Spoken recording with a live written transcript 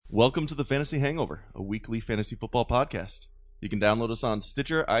Welcome to the Fantasy Hangover, a weekly fantasy football podcast. You can download us on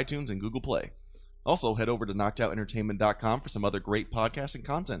Stitcher, iTunes, and Google Play. Also, head over to knockedoutentertainment.com for some other great podcasting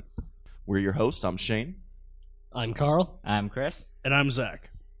content. We're your hosts. I'm Shane. I'm Carl. I'm Chris. And I'm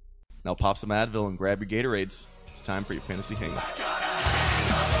Zach. Now pop some Advil and grab your Gatorades. It's time for your Fantasy Hangover.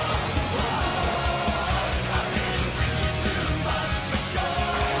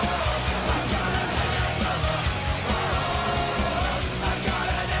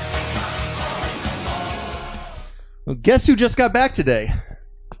 Well, guess who just got back today?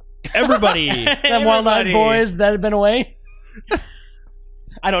 Everybody. Them Wild-Eyed Boys that have been away.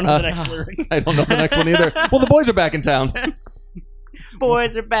 I don't know the next lyric. I don't know the next one either. Well, the boys are back in town.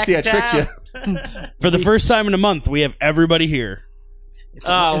 Boys are back See, I in town. tricked you. For the first time in a month, we have everybody here.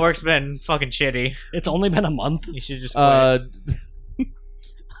 Work's been fucking shitty. It's only been a month. You should just quit.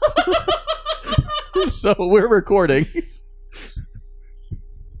 So we're recording.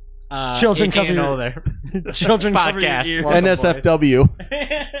 Children 18 cover and your- older. Children cover your Podcast. ears. Welcome, NSFW.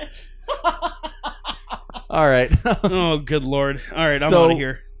 All right. Oh, good lord. All right, I'm So- out of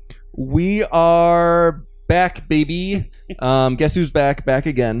here. We are back, baby. Guess who's back? Back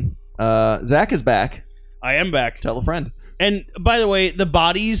again. Zach is back. I am back. Tell a friend. And by the way, the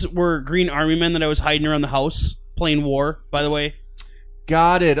bodies were Green Army men that I was hiding around the house playing war, by the way.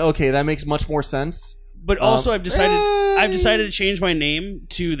 Got it. Okay, that makes much more sense. But also I've decided to change my name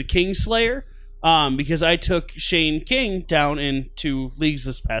to the Kingslayer because I took Shane King down into leagues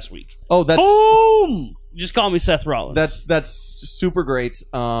this past week. Oh, that's Boom! Just call me Seth Rollins. that's super great.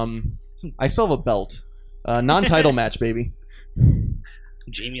 I still have a belt. Non-title match, baby.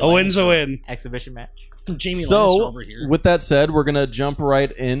 Jamie a win's a Lannister. win. Exhibition match. Jamie Lannister So, over here. with that said, we're gonna jump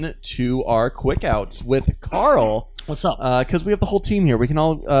right into our quick outs with Carl. What's up? Because we have the whole team here. We can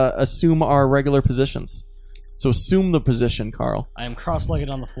all assume our regular positions. So assume the position, Carl. I am cross-legged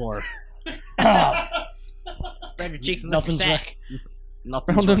on the floor. Spread your cheeks and lift your Nothing's sack.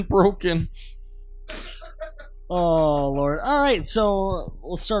 Nothing's Round right. and broken. Oh, Lord. All right, so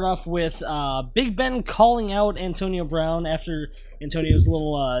we'll start off with Big Ben calling out Antonio Brown after Antonio's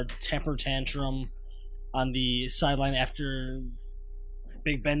little temper tantrum on the sideline after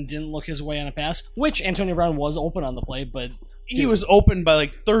Big Ben didn't look his way on a pass, which Antonio Brown was open on the play, but He was open by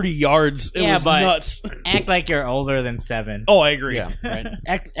like 30 yards. It Yeah, was but- nuts. Act like you're older than 7. Oh, I agree. Yeah. right,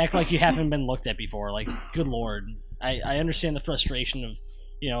 act like you haven't been looked at before. Like, good Lord. I understand the frustration of,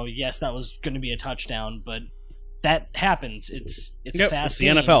 yes, that was going to be a touchdown, but that happens. It's a Yep, fast it's the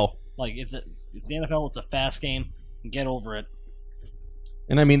game. NFL. Like, it's the NFL. It's a fast game. Get over it.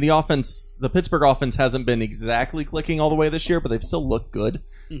 And I mean, the Pittsburgh offense hasn't been exactly clicking all the way this year, but they've still looked good.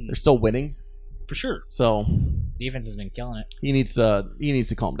 Mhm. They're still winning. For sure. So Defense has been killing it. he needs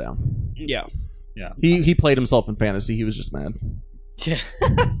to calm down. Yeah. He played himself in fantasy. He was just mad. Yeah.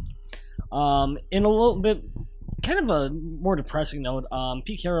 In a little bit, kind of a more depressing note,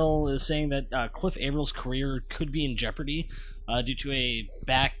 Pete Carroll is saying that Cliff Avrill's career could be in jeopardy due to a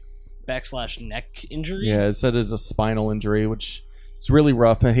back/neck injury. Yeah, it said it's a spinal injury, which is really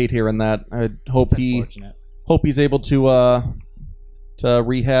rough. I hate hearing that. I hope Unfortunate. he's able to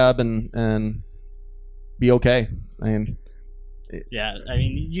rehab and be okay. Yeah, I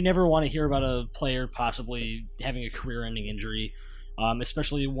mean, you never want to hear about a player possibly having a career-ending injury,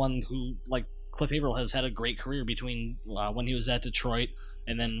 especially one who, like Cliff Averill, has had a great career between when he was at Detroit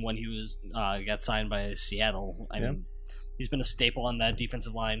and then when he was got signed by Seattle. I mean, he's been a staple on that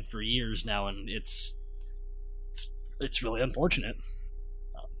defensive line for years now, and it's really unfortunate.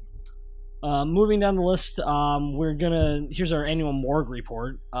 Moving down the list, here's our annual morgue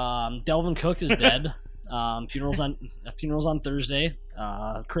report. Delvin Cook is dead. Funerals on Thursday.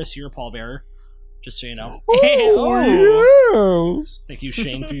 Chris, you're a pallbearer, just so you know. Oh, Thank you,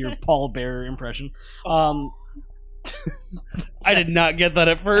 Shane, for your pallbearer impression. I did not get that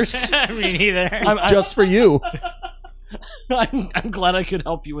at first. Me neither. just for you. I'm glad I could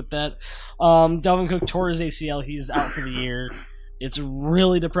help you with that. Delvin Cook tore his ACL. He's out for the year. It's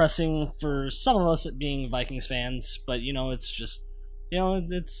really depressing for some of us being Vikings fans, but it's just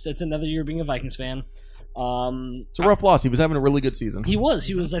it's another year being a Vikings fan. It's a rough loss. He was having a really good season. He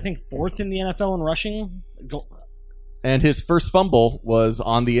was, I think, 4th in the NFL in rushing. And his first fumble was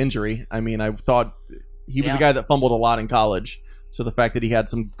on the injury. I mean, I thought he was a guy that fumbled a lot in college. So the fact that he had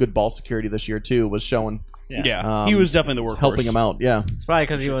some good ball security this year, too, was showing. Yeah, he was definitely the workhorse. Helping him out, yeah. It's probably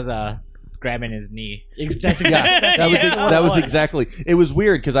because he was grabbing his knee. That's exactly. Yeah, what that it was exactly. It was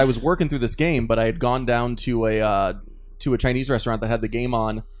weird because I was working through this game, but I had gone down to a Chinese restaurant that had the game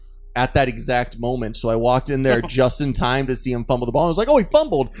on at that exact moment. So I walked in there just in time to see him fumble the ball. I was like, oh, he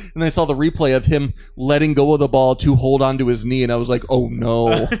fumbled. And then I saw the replay of him letting go of the ball to hold onto his knee. And I was like, oh,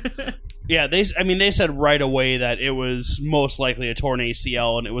 no. Yeah, they said right away that it was most likely a torn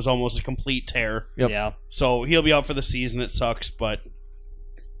ACL, and it was almost a complete tear. Yep. Yeah. So he'll be out for the season. It sucks, but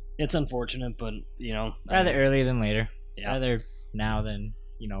It's unfortunate, but, Rather early than later. Yeah. Rather now than,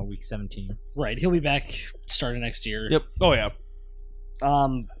 week 17. Right. He'll be back starting next year. Yep. oh yeah.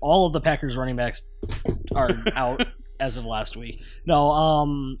 All of the Packers running backs are out as of last week.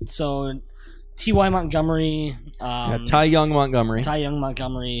 No, so T.Y. Montgomery, Ty Young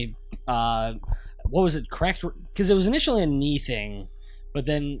Montgomery. What was it? Cracked? Because it was initially a knee thing, but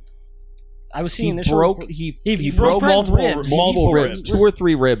then I was seeing He initial. broke multiple ribs. ribs. 2 or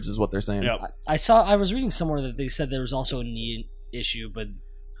 3 ribs is what they're saying. Yep. I was reading somewhere that they said there was also a knee issue, but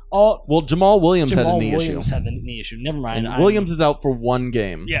Well, Jamal Williams had a knee Williams issue. had the knee issue. Never mind. And Williams is out for 1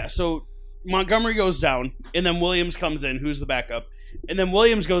 game. Yeah, so Montgomery goes down, and then Williams comes in, who's the backup, and then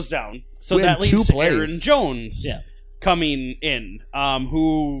Williams goes down. So We had that leaves 2 plays. Aaron Jones Yeah. coming in,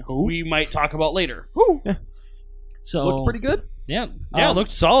 who we might talk about later. So Looked pretty good. Yeah, Yeah,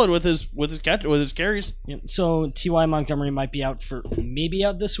 looked solid with his carries. Yeah, so T.Y. Montgomery might be out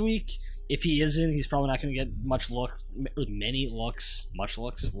this week. If he isn't, he's probably not going to get much looks.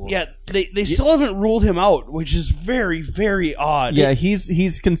 Yeah, they still haven't ruled him out, which is very, very odd. Yeah,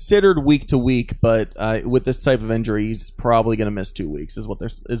 he's considered week to week, but with this type of injury, he's probably going to miss 2 weeks. Is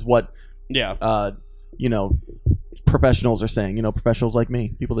what Yeah. professionals are saying. Professionals like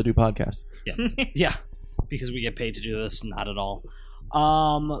me, people that do podcasts. Yeah, because we get paid to do this. Not at all.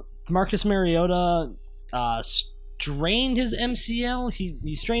 Marcus Mariota strained his MCL.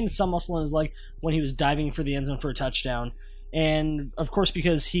 He strained some muscle in his leg when he was diving for the end zone for a touchdown. And, of course,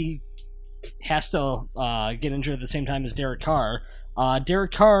 because he has to get injured at the same time as Derek Carr,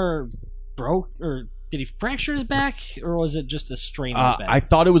 Derek Carr broke, or did he fracture his back, or was it just a strain in his back? I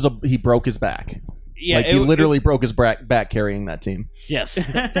thought it was he broke his back. Yeah, he literally broke his back carrying that team. Yes.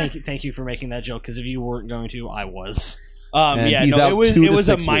 Thank you for making that joke, because if you weren't going to, I was. He's out 2 to it was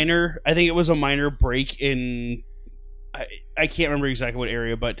 6 a minor. I think it was a minor break in. I can't remember exactly what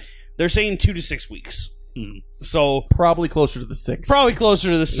area, but they're saying 2 to 6 weeks. So Probably closer to the 6. probably closer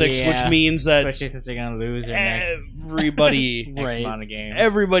to the 6, Yeah. which means that Especially since they're going to lose their next everybody, X Right. amount of games.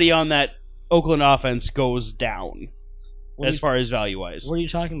 everybody on that Oakland offense goes down What as are you- far as value wise. What are you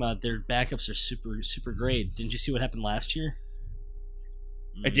talking about? Their backups are super, super great. Didn't you see what happened last year?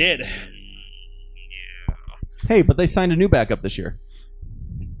 I did. Hey, but they signed a new backup this year.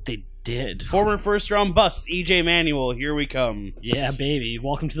 They did. Former first round bust EJ Manuel. Here we come. Yeah, baby.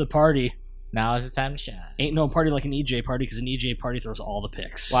 Welcome to the party. Now is the time to shine. Ain't no party like an EJ party, because an EJ party throws all the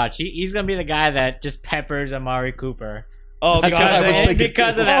picks. Watch, he's going to be the guy that just peppers Amari Cooper. Oh That's what I was god! thinking.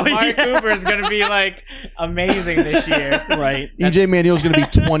 Because of that, Amari Cooper is going to be like amazing this year. Right. EJ Manuel's going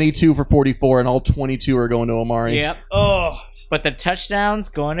to be 22 for 44, and all 22 are going to Amari. Yep. Oh But the touchdowns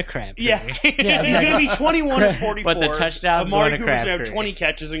going to Crabtree. yeah. Yeah, He's going to be 21 and 44. But the touchdowns Amari going to Cooper's going to have Crabtree. 20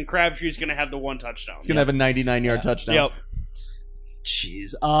 catches, and Crabtree's going to have the 1 touchdown. He's going to have a 99-yard touchdown. Yep.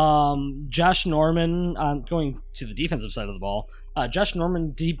 Jeez. Josh Norman, going to the defensive side of the ball. Josh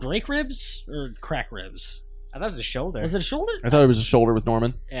Norman, did he break ribs or crack ribs? I thought it was a shoulder. Was it a shoulder? I thought it was a shoulder with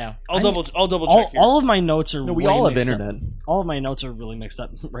Norman. Yeah. I'll double check here. All of my notes are No, we way all have mixed up. internet. All of my notes are really mixed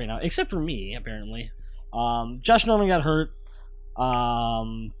up right now, except for me, apparently. Josh Norman got hurt.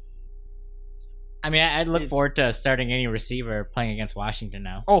 I mean, I'd look forward to starting any receiver playing against Washington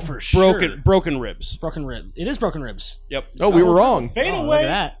now. Oh, for sure. Broken ribs. Broken rib. It is broken ribs. Yep. Oh, we were wrong. Fade Oh, away. look at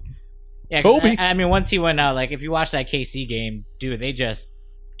that. Yeah, 'cause Kobe. I mean, once he went out, like if you watch that KC game, dude, they just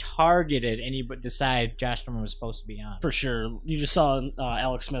targeted anybody decide Josh Norman was supposed to be on. For sure. You just saw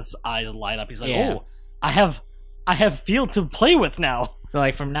Alex Smith's eyes light up. He's like, Yeah. "Oh, I have field to play with now." So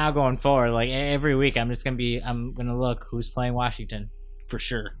like from now going forward, like every week, I'm gonna look who's playing Washington. For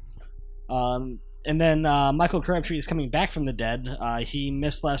sure. And then Michael Crabtree is coming back from the dead. He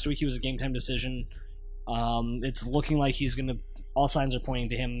missed last week. He was a game time decision. It's looking like he's going to... All signs are pointing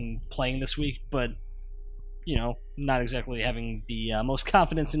to him playing this week, but, not exactly having the most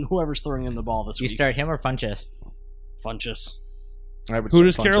confidence in whoever's throwing in the ball this You week. start him or Funchess? Funchess. Who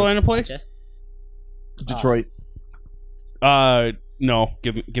does Carolina play? Funchess? Detroit. No.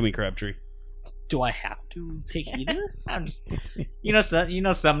 Give me Crabtree. Do I have to take either? I'm just,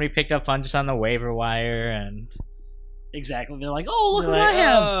 somebody picked up Funchess on the waiver wire, and Exactly. They're like, "Oh, look they're what like, I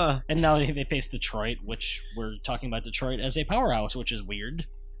have!" "Oh." And now they face Detroit, which we're talking about Detroit as a powerhouse, which is weird.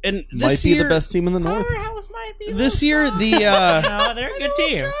 And Might be the best team in the North. Powerhouse might be This year, no, they're a good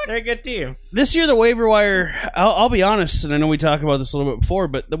team. They're a good team. This year, the waiver wire, I'll be honest, and I know we talked about this a little bit before,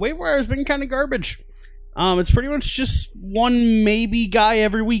 but the waiver wire has been kind of garbage. It's pretty much just one maybe guy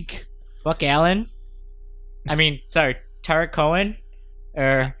every week. Buck Allen. Tarek Cohen.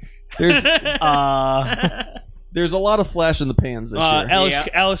 There's there's a lot of flash in the pans this year.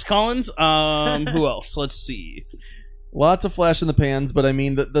 Alex Collins. Who else? Let's see. Lots of flash in the pans, but I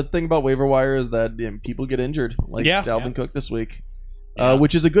mean, the thing about waiver wire is that people get injured, like Dalvin Cook this week,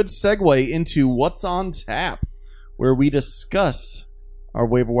 which is a good segue into what's on tap, where we discuss our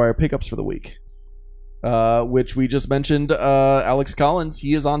waiver wire pickups for the week, which we just mentioned. Alex Collins,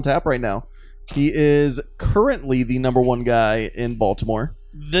 he is on tap right now. He is currently the number one guy in Baltimore.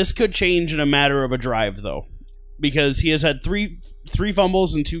 This could change in a matter of a drive, though, because he has had three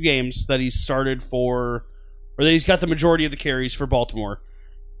fumbles in 2 games that he's started for. Or that he's got the majority of the carries for Baltimore.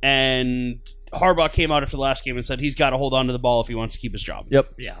 And Harbaugh came out after the last game and said he's got to hold on to the ball if he wants to keep his job.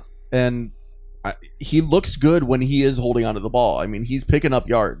 Yep. Yeah. And he looks good when he is holding on to the ball. I mean, he's picking up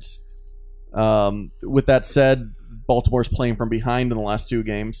yards. With that said, Baltimore's playing from behind in the last 2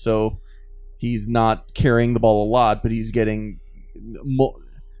 games, so he's not carrying the ball a lot, but he's getting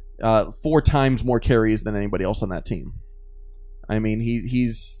 4 times more carries than anybody else on that team. I mean, he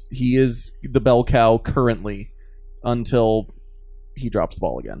is the bell cow currently until he drops the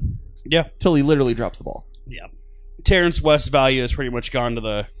ball again. Yeah, till he literally drops the ball. Yeah, Terrence West's value has pretty much gone to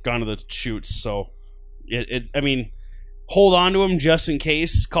the shoots. So, I mean, hold on to him just in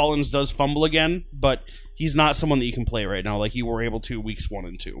case Collins does fumble again. But he's not someone that you can play right now, like you were able to weeks 1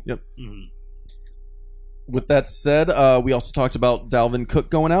 and 2. Yep. Mm-hmm. With that said, we also talked about Dalvin Cook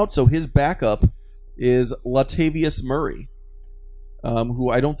going out, so his backup is Latavius Murray. Who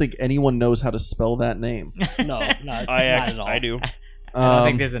I don't think anyone knows how to spell that name. No, not at all. I do. I don't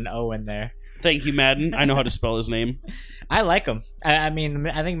think there's an O in there. Thank you, Madden. I know how to spell his name. I like him. I mean,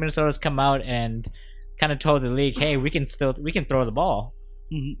 I think Minnesota's come out and kind of told the league, "Hey, we can throw the ball."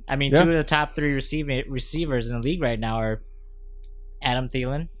 Mm-hmm. I mean, 2 of the top 3 receivers in the league right now are Adam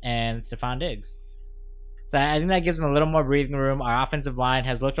Thielen and Stephon Diggs. So I think that gives them a little more breathing room. Our offensive line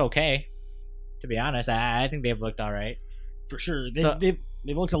has looked okay, to be honest. I think they've looked all right. For sure. They've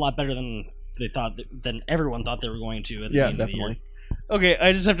looked a lot better than than everyone thought they were going to at the end of the year. Okay,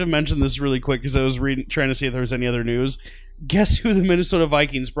 I just have to mention this really quick because I was trying to see if there was any other news. Guess who the Minnesota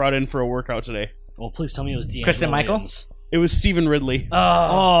Vikings brought in for a workout today? Well, please tell me it was Christian Michael? It was Stephen Ridley. Oh.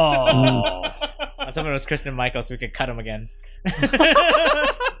 I was hoping it was Christian Michael so we could cut him again.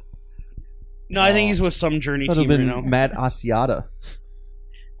 No, I think he's with some journey team right now. Matt Asiata.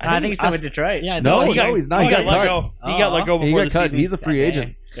 I think he's still with Detroit. Yeah, no, he's not. He got let go. He got let go before the season. He's a free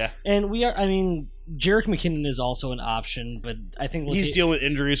agent. Yeah. And Jerick McKinnon is also an option, but I think he's dealing with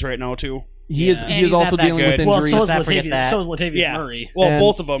injuries right now too. He is also dealing with injuries. Well, so is Latavius Murray. Well,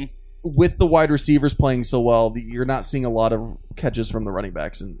 both of them. With the wide receivers playing so well, you're not seeing a lot of catches from the running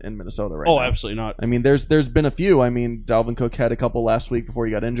backs in Minnesota right now. Oh, absolutely not. I mean, there's been a few. I mean, Dalvin Cook had a couple last week before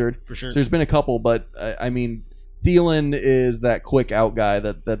he got injured. For sure. So there's been a couple, but I mean, Thielen is that quick out guy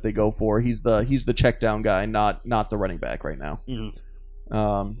that they go for. He's the check down guy, not the running back right now.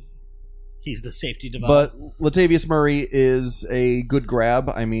 Mm-hmm. He's the safety develop. But Latavius Murray is a good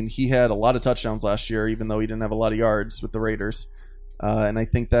grab. I mean, he had a lot of touchdowns last year, even though he didn't have a lot of yards with the Raiders. And I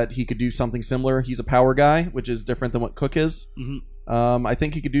think that he could do something similar. He's a power guy, which is different than what Cook is. Mm-hmm. I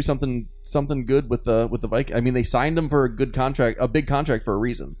think he could do something good with the Vikings. I mean, they signed him for a big contract for a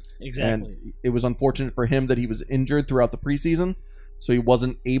reason. Exactly. And it was unfortunate for him that he was injured throughout the preseason, so he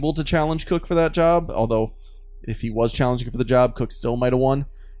wasn't able to challenge Cook for that job. Although, if he was challenging for the job, Cook still might have won.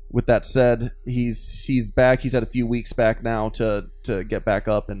 With that said, he's back. He's had a few weeks back now to get back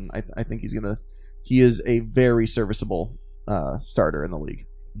up, and I think he is a very serviceable starter in the league.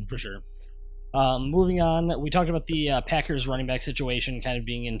 For sure. Moving on, we talked about the Packers running back situation kind of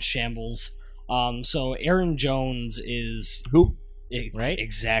being in shambles. So Aaron Jones is... Who? Right?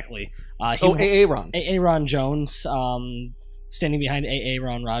 Exactly. Aaron. Aaron Jones, standing behind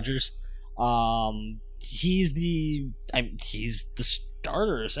Aaron Rodgers. He's the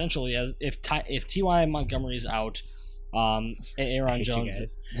starter, essentially. As if T.Y. Montgomery's out, Aaron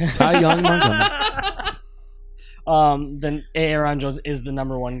Jones... Ty Young Montgomery. Then Aaron Jones is the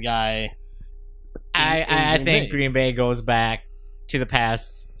number one guy. I think Green Bay goes back to the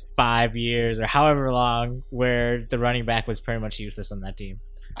past 5 years or however long where the running back was pretty much useless on that team.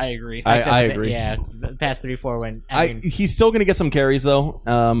 I agree. I agree. Yeah, the past 3-4 when he's still going to get some carries though.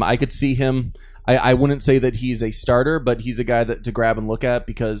 I could see him. I wouldn't say that he's a starter, but he's a guy to grab and look at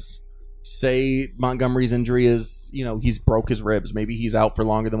because say Montgomery's injury is, he's broke his ribs. Maybe he's out for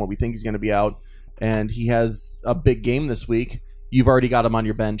longer than what we think he's going to be out, and he has a big game this week. You've already got him on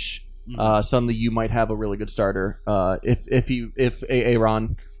your bench. Suddenly, you might have a really good starter if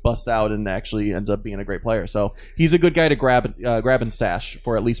Aaron busts out and actually ends up being a great player. So he's a good guy to grab and stash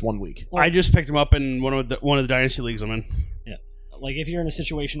for at least 1 week. I just picked him up in one of the dynasty leagues I'm in. Yeah, like if you're in a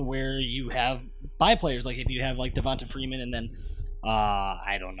situation where you have buy players, like if you have like Devonta Freeman and then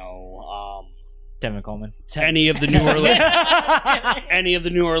I don't know, Devin Coleman, any of the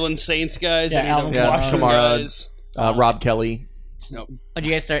New Orleans Saints guys, any of the Washington guys, Rob Kelly. Nope. Would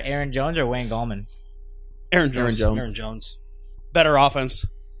you guys start Aaron Jones or Wayne Gallman? Aaron Jones. Better offense.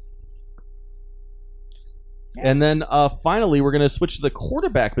 Yeah. And then finally, we're going to switch to the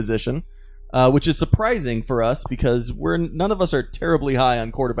quarterback position, which is surprising for us because none of us are terribly high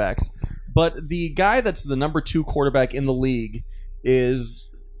on quarterbacks. But the guy that's the number 2 quarterback in the league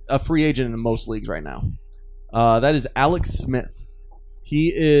is a free agent in most leagues right now. That is Alex Smith.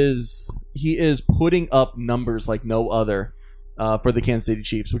 He is putting up numbers like no other for the Kansas City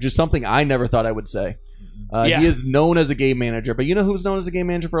Chiefs, which is something I never thought I would say. He is known as a game manager, but you know who was known as a game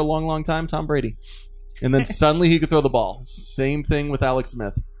manager for a long, long time? Tom Brady. And then suddenly he could throw the ball. Same thing with Alex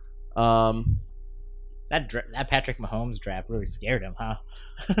Smith. That Patrick Mahomes draft really scared him, huh?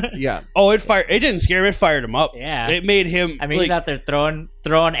 Yeah. Oh, it didn't scare him. It fired him up. Yeah. It made him. I mean, he's out there throwing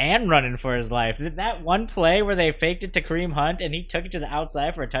and running for his life. That one play where they faked it to Kareem Hunt and he took it to the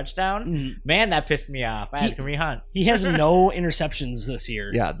outside for a touchdown. Man, that pissed me off. I had Kareem Hunt. He has no interceptions this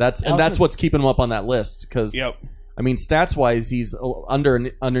year. Yeah, that's what's keeping him up on that list. Because I mean, stats wise, he's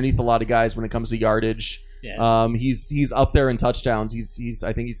underneath a lot of guys when it comes to yardage. Yeah. He's up there in touchdowns.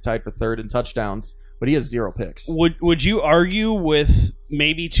 I think he's tied for 3rd in touchdowns. But he has 0 picks. Would you argue with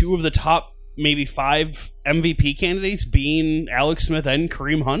maybe 2 of the top, maybe 5 MVP candidates being Alex Smith and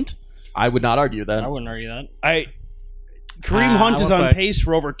Kareem Hunt? I would not argue that. I wouldn't argue that. Kareem Hunt is on pace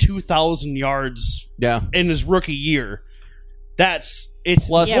for over 2,000 yards in his rookie year. It's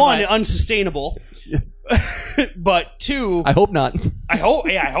unsustainable. But 2, I hope not. I hope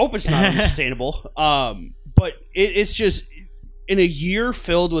it's not unsustainable. But it's just in a year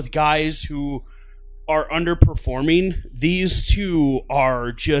filled with guys who are underperforming, these 2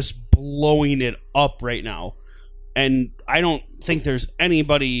 are just blowing it up right now. And I don't think there's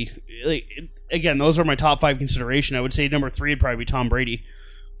anybody again, those are my top 5 consideration. I would say number 3 would probably be Tom Brady.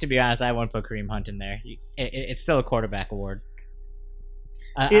 To be honest, I wouldn't put Kareem Hunt in there. It's still a quarterback award.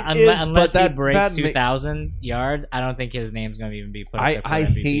 Unless he breaks 2,000 yards, I don't think his name's going to even be put up there for I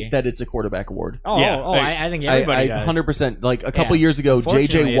MVP. hate that it's a quarterback award. I think everybody does. 100%. Like a couple years ago,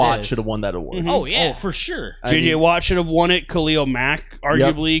 J.J. Watt should have won that award. Mm-hmm. Oh, yeah. Oh, for sure. J.J. Watt should have won it. Khalil Mack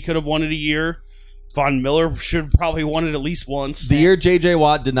arguably could have won it a year. Von Miller should have probably won it at least once. The year J.J.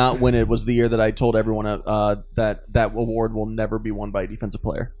 Watt did not win it was the year that I told everyone that award will never be won by a defensive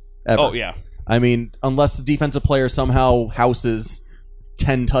player. Ever. Oh, yeah. I mean, unless the defensive player somehow houses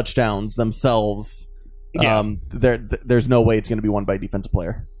 10 touchdowns themselves, there's no way it's going to be won by a defensive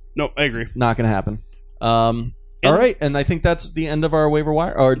player. No, I agree. It's not going to happen. All right, and I think that's the end of our waiver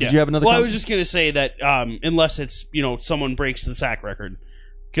wire. Or did you have another? Well, I was just going to say that unless it's someone breaks the sack record,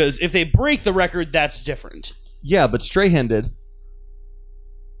 because if they break the record, that's different. Yeah, but Strahan did,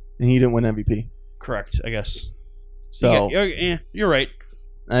 and he didn't win MVP. Correct, I guess. So you're right.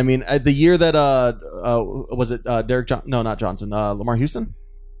 I mean, the year that was it Derek No, not Johnson. Lamar Houston.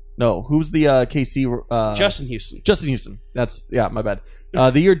 No, who's the KC? Justin Houston. Justin Houston. That's my bad.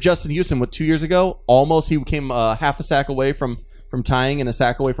 The year Justin Houston, 2 years ago, almost he came half a sack away from tying and a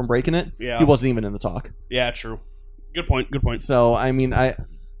sack away from breaking it. Yeah, he wasn't even in the talk. Yeah, true. Good point. So I mean, I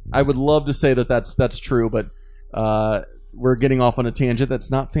would love to say that that's true, but we're getting off on a tangent that's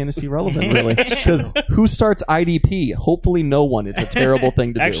not fantasy relevant, really. Because who starts IDP? Hopefully no one. It's a terrible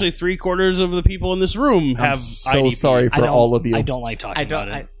thing to do. Actually, 3/4 of the people in this room have so IDP. Sorry for all of you. I don't like talking about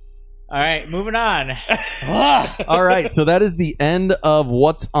it. All right, moving on. All right, so that is the end of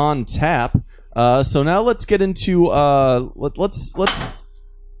what's on tap. So now let's get into let's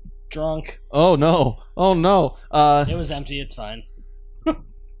drunk. Oh no! It was empty. It's fine.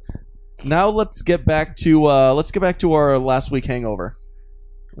 Now let's get back to our last week hangover.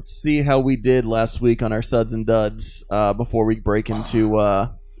 Let's see how we did last week on our suds and duds before we break into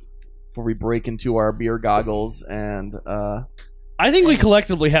our beer goggles and. I think we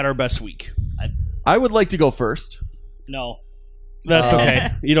collectively had our best week. I would like to go first. No, that's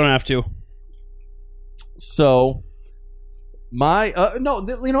okay. You don't have to. So, you know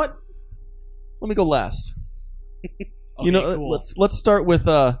what? Let me go last. Okay, cool. Let's start with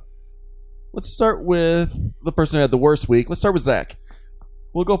the person who had the worst week. Let's start with Zach.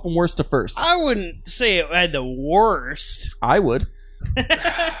 We'll go from worst to first. I wouldn't say it had the worst. I would.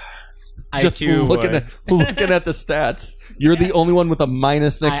 Just looking at the stats. You're the only one with a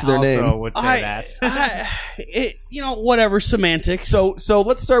minus next to their name. I also would say that. Whatever, semantics. So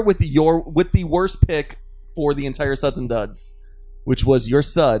let's start with the worst pick for the entire Suds and Duds, which was your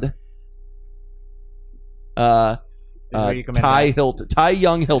Sud. Ty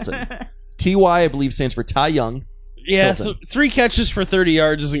Young Hilton. TY, I believe, stands for Ty Young. Yeah, 3 catches for 30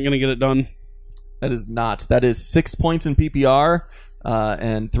 yards isn't going to get it done. That is not. That is 6 points in PPR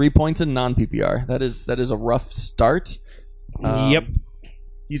and 3 points in non-PPR. That is a rough start. Yep.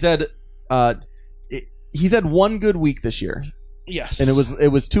 He's had one good week this year. Yes. And it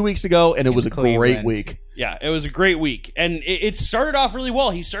was 2 weeks ago, and it was a great week. Yeah, it was a great week. And it started off really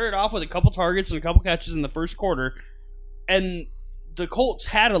well. He started off with a couple targets and a couple catches in the first quarter. And the Colts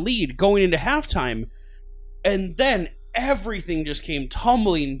had a lead going into halftime. And then everything just came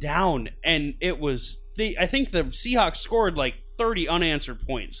tumbling down. And it was... I think the Seahawks scored like 30 unanswered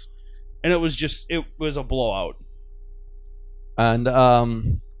points. And it was a blowout.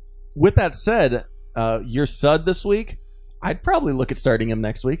 And with that said, your Sud this week, I'd probably look at starting him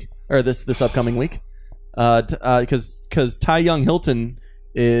next week. Or this upcoming week. Because Ty Young Hilton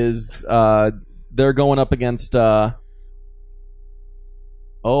is... they're going up against...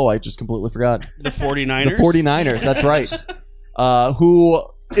 I just completely forgot. The 49ers? The 49ers, that's right. Who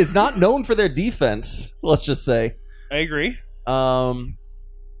is not known for their defense, let's just say. I agree.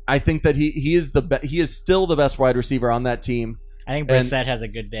 I think that he is still the best wide receiver on that team. I think Brissett has a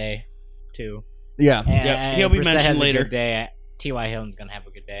good day, too. Yeah. And he'll be Brissett mentioned has later. A good day. T.Y. Hilton's going to have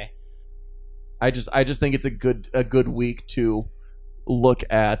a good day. I just think it's a good week to look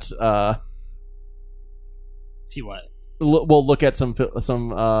at T.Y. We'll look at some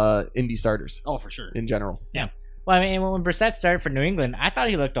indie starters. Oh, for sure. In general. Yeah. Well, I mean, when Brissett started for New England, I thought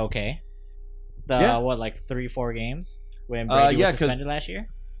he looked okay. 3-4 games when Brady was suspended last year?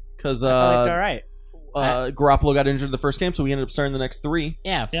 Because he looked all right. Garoppolo got injured the first game, so he ended up starting the next 3.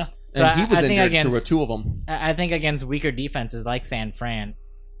 Yeah. And he was injured through 2 of them. I think against weaker defenses like San Fran,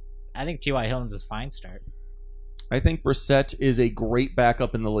 I think T.Y. Hilton's a fine start. I think Brissett is a great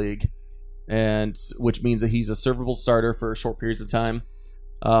backup in the league, and which means that he's a servable starter for short periods of time.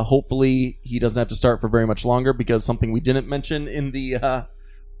 Hopefully, he doesn't have to start for very much longer, because something we didn't mention in the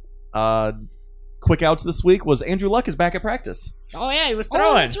quick outs this week was Andrew Luck is back at practice. Oh, yeah, he was throwing.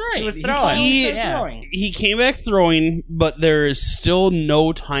 Oh, that's right. He was throwing. He came back throwing, but there is still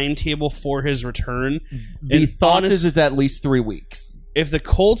no timetable for his return. The thought is it's at least 3 weeks. If the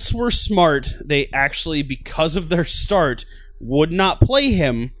Colts were smart, they actually, because of their start, would not play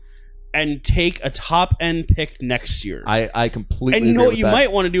him and take a top-end pick next year. I completely agree And you know what with you that.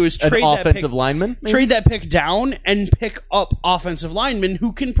 might want to do is trade An that offensive pick, lineman? Maybe? trade that pick down and pick up offensive linemen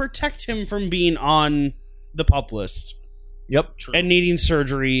who can protect him from being on the PUP list. Yep. True. And needing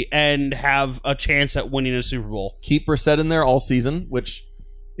surgery and have a chance at winning a Super Bowl. Keep Brissett in there all season, which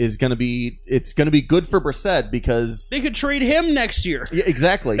is going to be good for Brissett because They could trade him next year. yeah,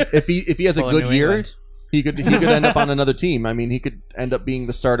 exactly. If he has a Well, good New year, England. he could end up on another team. I mean, he could end up being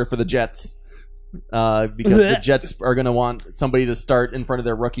the starter for the Jets. Because the Jets are going to want somebody to start in front of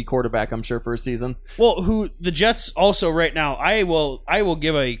their rookie quarterback, I'm sure, for a season. Well, who the Jets also right now, I will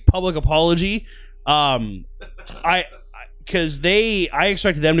give a public apology. Because I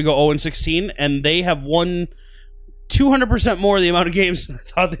expected them to go 0-16, and they have won 200% more the amount of games I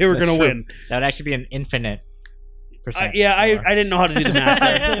thought they were going to win. That would actually be an infinite percent. I didn't know how to do the math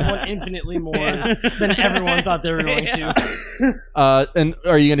there. They won infinitely more than everyone thought they were going to. And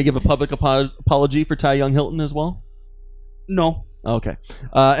are you going to give a public apology for Ty Young Hilton as well? No. Okay.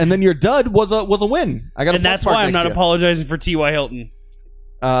 And then your dud was a win. I got, and that's why I'm not apologizing for T.Y. Hilton.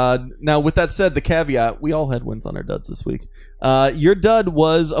 Now, with that said, the caveat, we all had wins on our duds this week. Your dud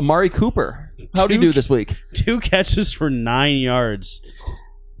was Amari Cooper. How did he do this week? 2 catches for 9 yards.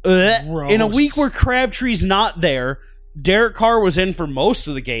 In a week where Crabtree's not there, Derek Carr was in for most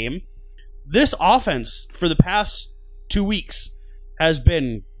of the game. This offense for the past 2 weeks has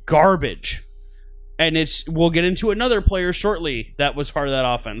been garbage. And we'll get into another player shortly that was part of that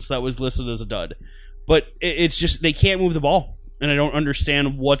offense that was listed as a dud. But it's just they can't move the ball. And I don't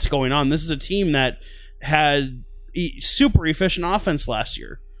understand what's going on. This is a team that had super efficient offense last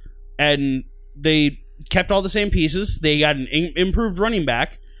year. And they kept all the same pieces. They got an improved running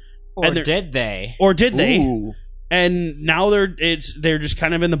back. Or did they? Or did they? Ooh. And now they're just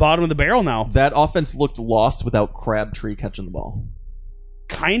kind of in the bottom of the barrel now. That offense looked lost without Crabtree catching the ball.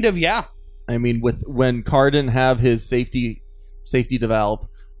 Kind of, yeah. I mean, when Carr didn't have his safety to valve,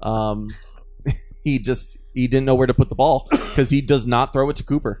 He didn't know where to put the ball because he does not throw it to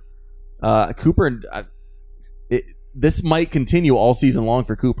Cooper. This might continue all season long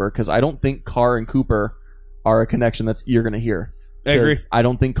for Cooper because I don't think Carr and Cooper are a connection you're going to hear. I agree. I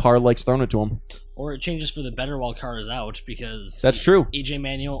don't think Carr likes throwing it to him. Or it changes for the better while Carr is out because that's true. EJ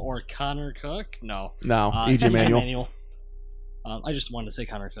Manuel or Connor Cook? No, EJ Manuel. I just wanted to say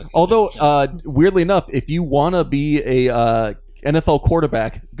Connor Cook. Although, weirdly enough, if you want to be a NFL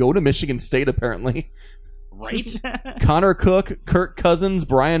quarterback, go to Michigan State. Apparently, right? Connor Cook, Kirk Cousins,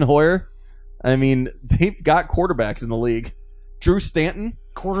 Brian Hoyer. I mean, they've got quarterbacks in the league. Drew Stanton,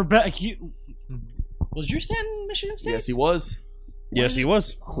 quarterback. Was Drew Stanton Michigan State? Yes, he was. Yes, he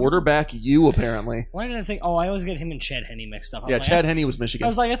was. Quarterback U, apparently. Why did I think... Oh, I always get him and Chad Henne mixed up. Chad Henne was Michigan. I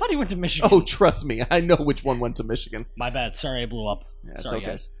was like, I thought he went to Michigan. Oh, trust me. I know which one went to Michigan. My bad. Sorry, I blew up. Yeah, Sorry, okay.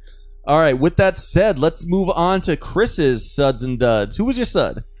 guys. All right, with that said, let's move on to Chris's suds and duds. Who was your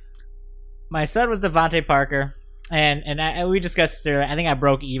sud? My sud was Devontae Parker. And we discussed earlier, I think I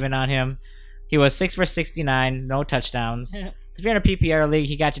broke even on him. He was 6 for 69, no touchdowns. So if you're in a PPR league,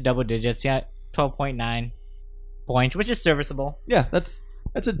 he got you double digits. He got 12.9 points, which is serviceable. Yeah, that's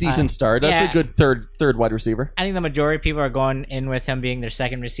a decent start. That's a good third wide receiver. I think the majority of people are going in with him being their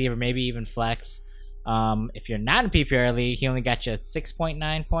second receiver, maybe even flex. If you're not in PPR league, he only got you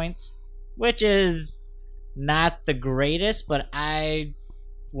 6.9 points, which is not the greatest, but I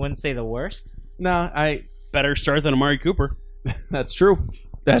wouldn't say the worst. No, better start than Amari Cooper. That's true.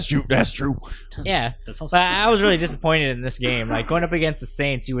 That's true. Yeah, but I was really disappointed in this game. Like going up against the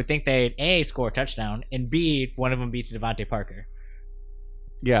Saints, you would think they'd A, score a touchdown, and B, one of them beat Devontae Parker.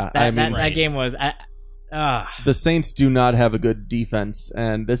 Yeah, that game was. The Saints do not have a good defense,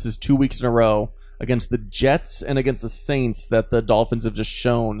 and this is 2 weeks in a row against the Jets and against the Saints that the Dolphins have just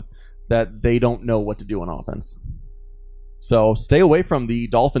shown that they don't know what to do on offense. So stay away from the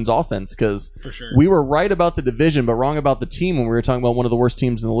Dolphins offense because we were right about the division but wrong about the team when we were talking about one of the worst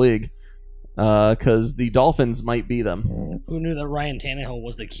teams in the league because the Dolphins might be them. Who knew that Ryan Tannehill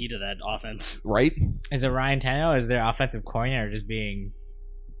was the key to that offense? Right? Is it Ryan Tannehill or is their offensive coordinator just being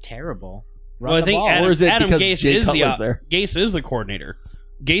terrible? Well, I think Adam Gase is the coordinator.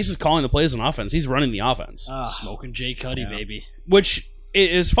 Gase is calling the plays on offense. He's running the offense. Smoking Jay Cuddy, baby. Which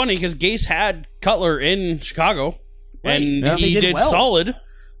is funny because Gase had Cutler in Chicago. Right. And he did well. Solid.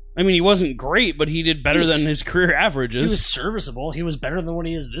 I mean, he wasn't great, but he did better than his career averages. He was serviceable. He was better than what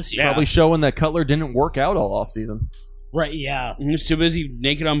he is this year. Probably showing that Cutler didn't work out all offseason. Right, yeah. He was too busy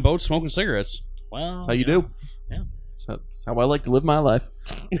naked on boats smoking cigarettes. Well, that's how you do. Yeah. That's how I like to live my life.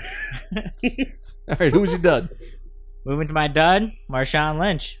 All right, who was your dud? Moving to my dud, Marshawn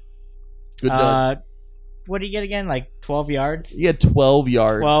Lynch. Good dud. What did he get again? Like 12 yards? He had 12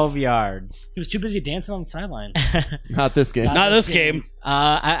 yards. 12 yards. He was too busy dancing on the sideline. Not this game. Not this game.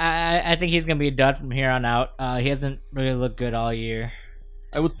 I think he's going to be a dud from here on out. He hasn't really looked good all year.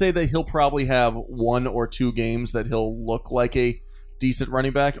 I would say that he'll probably have 1 or 2 games that he'll look like a decent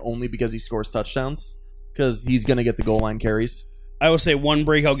running back only because he scores touchdowns because he's going to get the goal line carries. I would say 1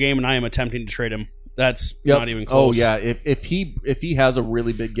 breakout game and I am attempting to trade him. That's not even close. Oh yeah, if he has a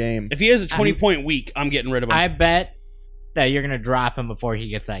really big game, if he has a 20-point week, I'm getting rid of him. I bet that you're gonna drop him before he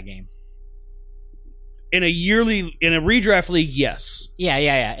gets that game. In a redraft league, yes. Yeah.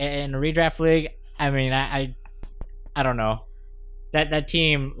 In a redraft league, I mean, I don't know. That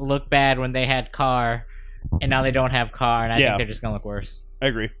team looked bad when they had Carr, and now they don't have Carr, and I think they're just gonna look worse. I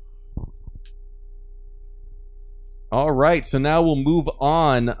agree. All right, so now we'll move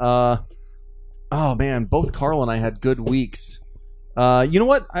on. Oh man, both Carl and I had good weeks. You know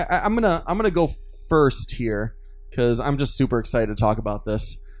what? I'm gonna go first here because I'm just super excited to talk about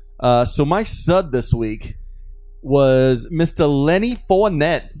this. So my sud this week was Mr. Lenny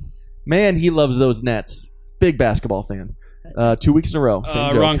Fournette. Man, he loves those Nets. Big basketball fan. 2 weeks in a row.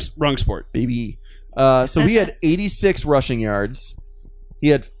 Same joke. Wrong sport, baby. So he had 86 rushing yards. He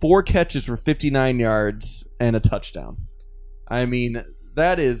had 4 catches for 59 yards and a touchdown. I mean,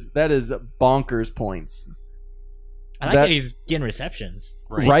 that is bonkers points. I like that he's getting receptions.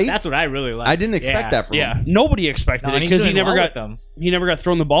 Right? That's what I really like. I didn't expect that from him. Yeah, nobody expected it because he never got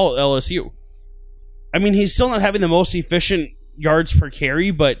thrown the ball at LSU. I mean, he's still not having the most efficient yards per carry,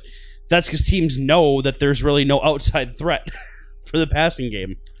 but that's because teams know that there's really no outside threat for the passing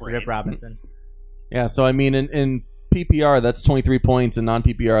game. Rip Robinson. Yeah, so I mean, in PPR that's 23 points, and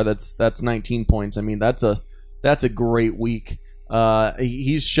non-PPR that's 19 points. I mean, that's a great week.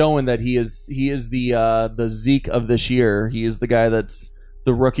 He's showing that he is the Zeke of this year. He is the guy that's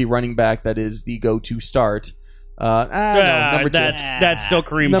the rookie running back that is the go-to start. No, number two. That's still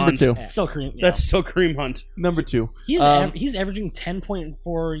Kareem Number Hunt. two. Still Kareem. Yeah. That's still Kareem Hunt. Number two. He's averaging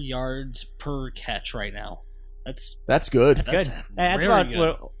 10.4 yards per catch right now. That's good. That's good. That's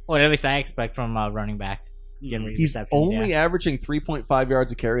what at least I expect from a running back. He's only averaging 3.5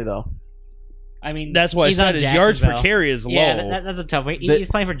 yards a carry, though. I mean, that's why I said his yards per carry is low. Yeah, that's a tough one. He's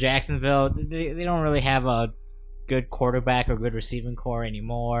playing for Jacksonville. They don't really have a good quarterback or good receiving core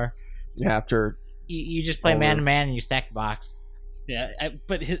anymore. After you just play man to man and you stack the box. Yeah,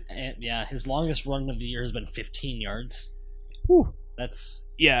 but his longest run of the year has been 15 yards. Whew. That's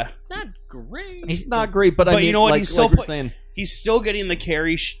not great. He's not great, but I mean, you know what? He's still getting the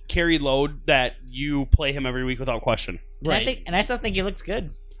carry load that you play him every week without question. Right, and I still think he looks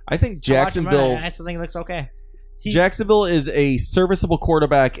good. I think Jacksonville. I still think he looks okay. Jacksonville is a serviceable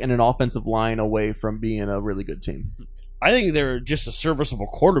quarterback and an offensive line away from being a really good team. I think they're just a serviceable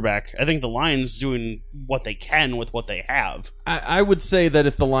quarterback. I think the Lions doing what they can with what they have. I would say that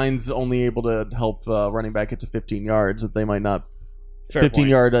if the line's only able to help running back get to 15 yards, that they might not. Fair 15 point.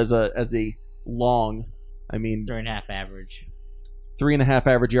 yard as a long. I mean, 3.5 average. 3.5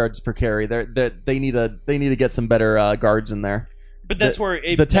 average yards per carry. They need to get some better guards in there. But that's where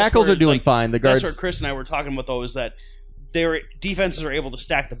the tackles are doing fine. The guards. That's what Chris and I were talking about, though, is that their defenses are able to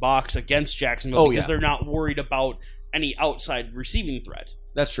stack the box against Jacksonville because they're not worried about any outside receiving threat.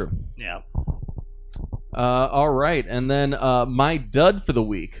 That's true. Yeah. All right, and then my dud for the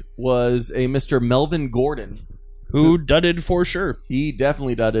week was a Mr. Melvin Gordon, who dudded for sure. He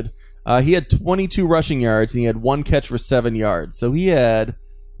definitely dudded. He had 22 rushing yards, and he had one catch for 7 yards. So he had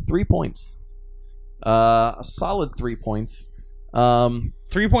 3 points. A solid 3 points. 3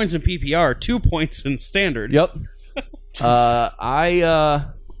 points in PPR, 2 points in standard. Yep. I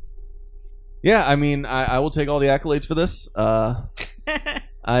mean, I will take all the accolades for this.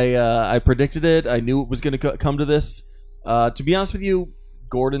 I predicted it. I knew it was going to come to this. To be honest with you,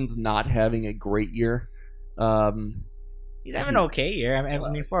 Gordon's not having a great year. He's having an okay year. I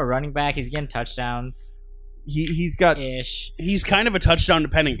mean, for a running back, he's getting touchdowns. He's got ish. He's kind of a touchdown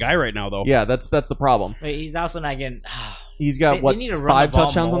dependent guy right now, though. Yeah, that's the problem. But he's also not getting. He's got 5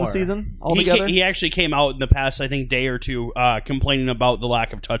 touchdowns on the season altogether. He actually came out in the past, I think, day or two, complaining about the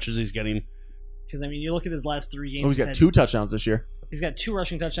lack of touches he's getting. Because I mean, you look at his last 3 games. He's got 2 touchdowns this year. He's got 2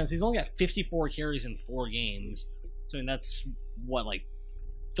 rushing touchdowns. He's only got 54 carries in 4 games. So I mean, that's like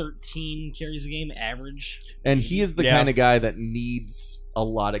 13 carries a game average. And he is the kind of guy that needs a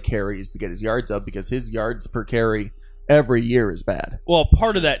lot of carries to get his yards up because his yards per carry every year is bad. Well,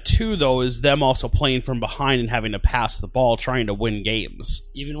 part of that too, though, is them also playing from behind and having to pass the ball, trying to win games.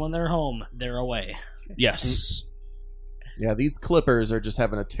 Even when they're home, they're away. Yes. Yeah, these Clippers are just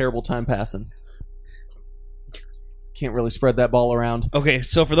having a terrible time passing. Can't really spread that ball around. Okay,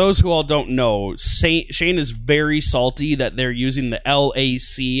 so for those who all don't know, Shane is very salty that they're using the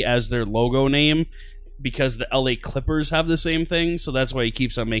LAC as their logo name because the LA Clippers have the same thing, so that's why he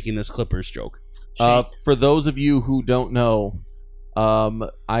keeps on making this Clippers joke. For those of you who don't know, I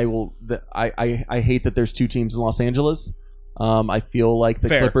hate that there's 2 teams in Los Angeles. I feel like the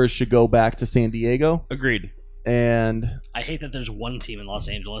Clippers should go back to San Diego. Agreed. And I hate that there's 1 team in Los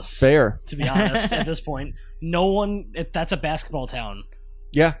Angeles. Fair. To be honest, at this point, no one. That's a basketball town.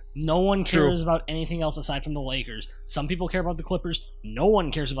 Yeah. No one cares about anything else aside from the Lakers. Some people care about the Clippers. No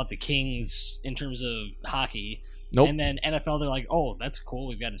one cares about the Kings in terms of hockey. Nope. And then NFL, they're like, "Oh, that's cool.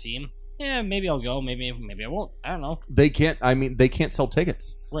 We've got a team. Yeah, maybe I'll go. Maybe I won't. I don't know." They can't. I mean, they can't sell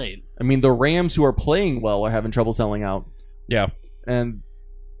tickets. Right. I mean, the Rams, who are playing well, are having trouble selling out. Yeah. And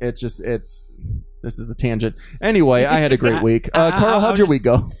this is a tangent. Anyway, I had a great week. Carl, how'd your week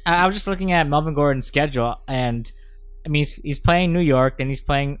go? I was just looking at Melvin Gordon's schedule, and I mean, he's playing New York, then he's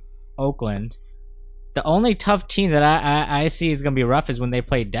playing Oakland. The only tough team that I see is going to be rough is when they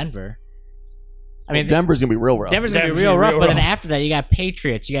play Denver. I mean, Denver's going to be real rough. Denver's going to be real rough, but then after that, you got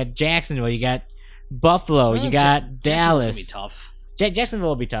Patriots, you got Jacksonville, you got Buffalo, you got Dallas. Be tough. Jacksonville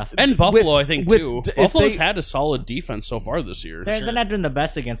will be tough. And Buffalo, I think, too. Buffalo's had a solid defense so far this year. They're not doing the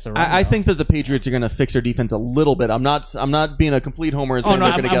best against the run. I think that the Patriots are going to fix their defense a little bit. I'm not being a complete homer and saying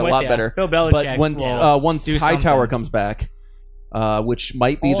they're going to get a lot better. Bill Belichick but once Hightower comes back, which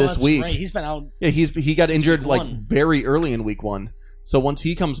might be this week. Right. He's been out. Yeah, he got injured like very early in week 1. So once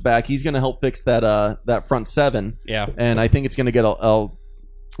he comes back, he's going to help fix that front 7. Yeah. And I think it's going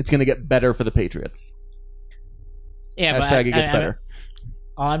to get better for the Patriots. Yeah, Hashtag it gets better.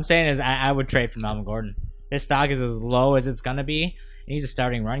 All I'm saying is I would trade for Melvin Gordon. His stock is as low as it's going to be, and he's a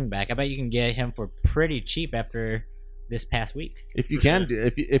starting running back. I bet you can get him for pretty cheap after this past week. If you can,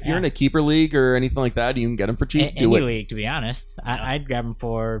 if you're in a keeper league or anything like that, you can get him for cheap. Any league, to be honest. I'd grab him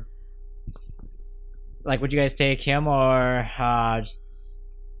for Like, would you guys take him or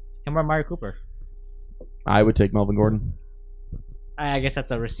Amari Cooper? I would take Melvin Gordon. I guess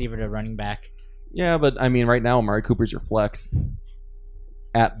that's a receiver to running back. Yeah, but I mean, right now, Amari Cooper's your flex.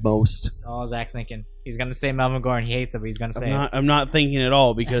 At most. Oh, Zach's thinking. He's going to say Melvin Gordon. He hates it, but he's going to say it. I'm not thinking at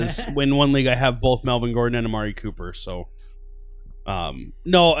all because in one league I have both Melvin Gordon and Amari Cooper. So,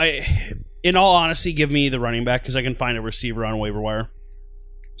 no, in all honesty, give me the running back because I can find a receiver on waiver wire.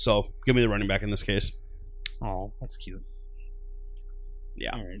 So, give me the running back in this case. Oh, that's cute.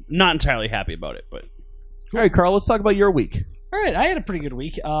 Yeah. All right. Not entirely happy about it, but. All right, Carl, let's talk about your week. All right, I had a pretty good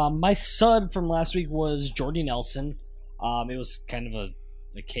week. My sud from last week was Jordy Nelson. It was kind of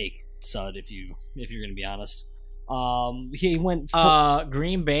a cake sud, if you're going to be honest. He went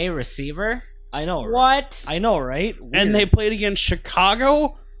Green Bay receiver. I know. Right? What? I know, right? Weird. And they played against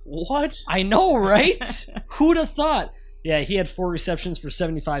Chicago. What? I know, right? Who'd have thought? Yeah, he had 4 receptions for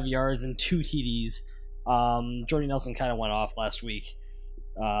 75 yards and 2 TDs. Jordy Nelson kind of went off last week.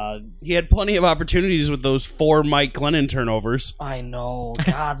 He had plenty of opportunities with those 4 Mike Glennon turnovers. I know.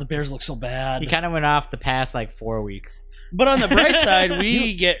 God, the Bears look so bad. He kind of went off the past 4 weeks. But on the bright side,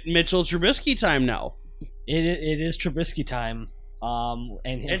 we get Mitchell Trubisky time now. It is Trubisky time. And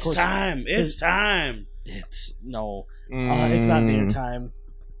it's of course, time. It's time. It's no. It's not their time.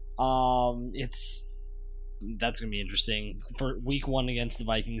 That's gonna be interesting for week 1 against the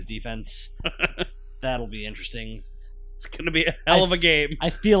Vikings defense. That'll be interesting. It's gonna be a hell of a game.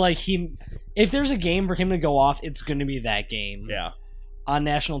 I feel like if there's a game for him to go off, it's gonna be that game. Yeah. On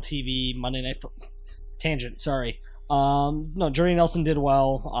national TV, Monday Night. Tangent. Sorry. No, Jordy Nelson did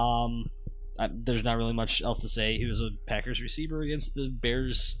well. There's not really much else to say. He was a Packers receiver against the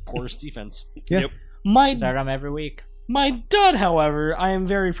Bears' porous defense. Yeah. Yep. Start him every week. My dud, however, I am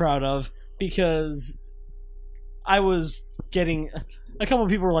very proud of because I was getting a couple of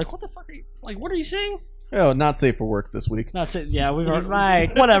people were like, "What the fuck are you like? What are you saying?" Oh, not safe for work this week. That's it. Yeah,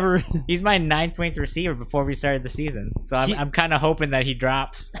 whatever. He's my 9th ranked receiver before we started the season, so I'm kind of hoping that he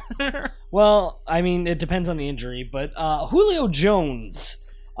drops. Well, I mean, it depends on the injury, but Julio Jones.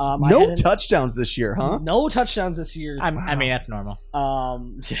 No touchdowns this year, huh? No touchdowns this year. I mean, that's normal.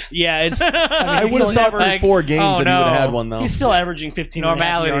 Yeah, it's. I would have thought through 4 games and he would have had one, though. He's still averaging 15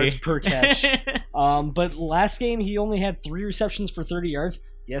 yards per catch. But But last game, he only had 3 receptions for 30 yards.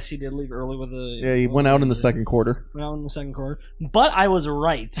 Yes, he did leave early with a... Yeah, he went out in the second quarter. But I was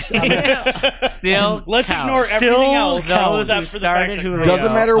right. Still let's counts. ignore everything else.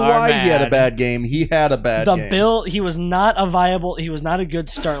 Doesn't matter why he had a bad game. He had a bad game. He was not a good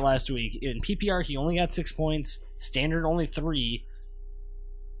start last week. In PPR, he only got 6 points. Standard, only 3.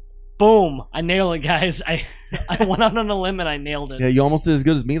 Boom. I nailed it, guys. I went out on a limb and I nailed it. Yeah, you almost did as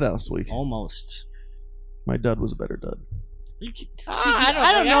good as me last week. Almost. My dud was a better dud.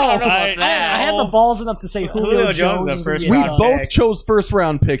 I don't know. I had the balls enough to say Julio Jones. We both chose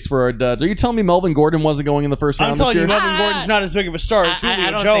first-round picks for our duds. Are you telling me Melvin Gordon wasn't going in the first round I'm telling this year? you, Melvin Gordon's not as big of a star as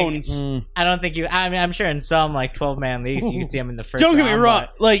Julio Jones. I don't think you... I mean, I'm sure in some 12-man leagues you could see him in the first round. Don't get me wrong.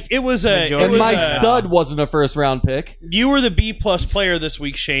 It was a... And my sud wasn't a first-round pick. You were the B+ player this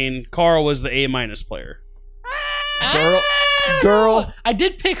week, Shane. Carl was the A- player. Girl. I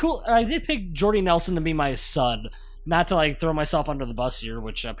did pick Jordy Nelson to be my sud. Not to throw myself under the bus here,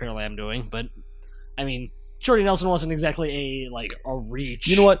 which apparently I'm doing, but I mean, Jordy Nelson wasn't exactly a reach.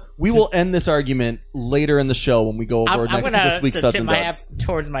 You know what? We will end this argument later in the show when we go over this week's suds and duds. Tip my hat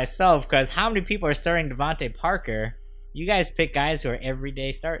towards myself because how many people are starting Devontae Parker? You guys pick guys who are every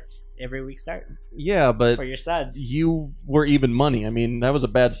week starts. Yeah, but for your suds, you were even money. I mean, that was a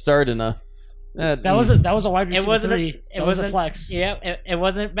bad start in a. That was a wide receiver 3. It was a flex. Yeah, it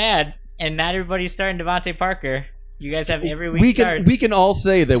wasn't bad, and not everybody's starting Devontae Parker. You guys have every week starts. We can all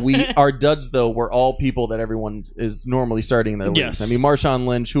say that our duds, though, were all people that everyone is normally starting in their leagues. Yes. I mean, Marshawn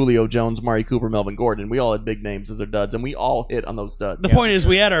Lynch, Julio Jones, Amari Cooper, Melvin Gordon. We all had big names as their duds, and we all hit on those duds. The point is,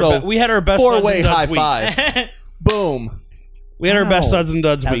 we had our best suds and duds week. High five. Boom. We had our best suds and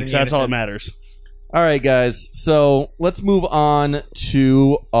duds weeks. That's all that matters. All right, guys. So let's move on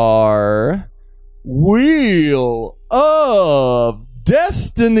to our Wheel of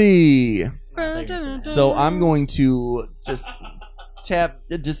Destiny. So I'm going to just tab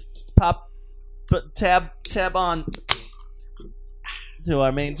on to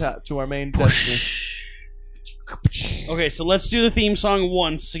our main Destiny. Okay, so let's do the theme song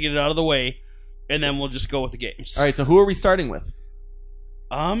once to get it out of the way, and then we'll just go with the games. All right, so who are we starting with?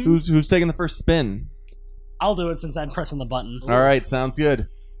 Who's taking the first spin? I'll do it since I'm pressing the button. All right, sounds good.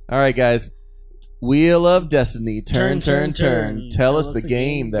 All right, guys. Wheel of Destiny, turn. Tell us the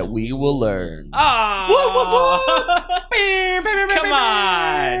game that we will learn. Come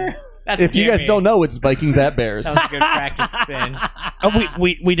on. If you guys don't know, it's Vikings at Bears. That was a good practice spin.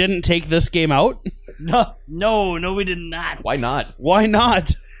 We didn't take this game out? No, we did not. Why not? Why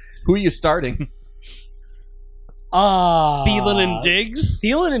not? Who are you starting? Thielen and Diggs?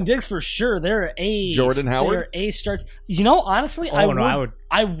 Thielen and Diggs for sure. They're A. Jordan Howard? They're A starts. You know, honestly,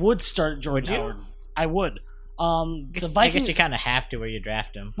 I would start Jordan Howard. I would. The Vikings. I guess you kind of have to where you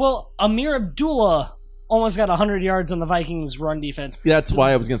draft him. Well, Amir Abdullah almost got 100 yards on the Vikings' run defense. That's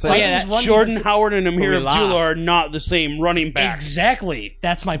why I was going to say Jordan Howard and Amir Abdullah are not the same running backs. Exactly.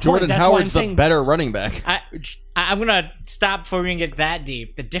 That's my point. Jordan That's Howard's why the better running back. I'm going to stop before we can get that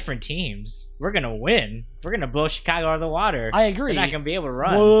deep. The different teams. We're going to win. We're going to blow Chicago out of the water. I agree. They're not going to be able to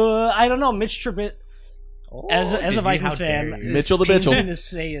run. I don't know. Mitch Trubisky. As a Vikings fan, Mitchell the Mitchell. I'm going to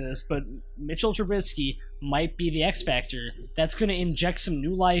say this, but Mitchell Trubisky might be the X factor that's going to inject some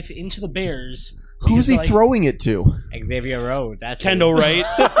new life into the Bears. Who's he throwing it to? Xavier Rhodes. That's Kendall Wright.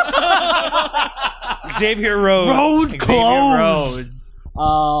 Xavier Rhodes. Rhodes.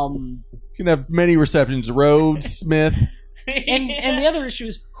 He's going to have many receptions. Rhodes, Smith. And the other issue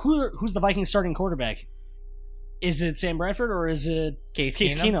is who's the Vikings starting quarterback? Is it Sam Bradford or is it Case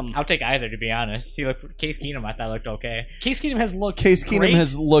Keenum? I'll take either, to be honest. Case Keenum, I thought looked okay. Case Keenum has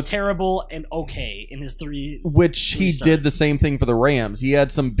looked terrible and okay in his three. Which he did the same thing for the Rams. He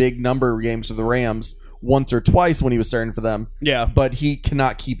had some big number games for the Rams once or twice when he was starting for them. Yeah, but he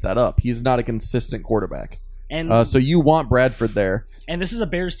cannot keep that up. He's not a consistent quarterback. And so you want Bradford there. And this is a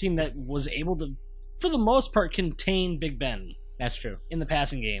Bears team that was able to, for the most part, contain Big Ben. That's true. In the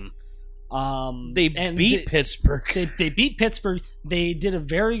passing game. They beat Pittsburgh. They beat Pittsburgh. They did a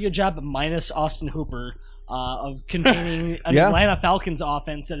very good job, minus Austin Hooper, of containing an Atlanta Falcons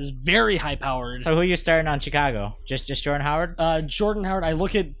offense that is very high powered. So who are you starting on Chicago? Just Jordan Howard? Jordan Howard. I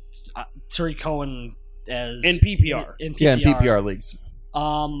look at Tariq Cohen as in PPR. In PPR leagues.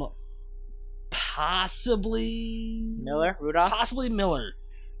 Possibly Rudolph. Possibly Miller.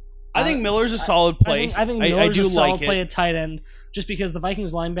 I think Miller's a solid play. I think Miller's a solid play at tight end, just because the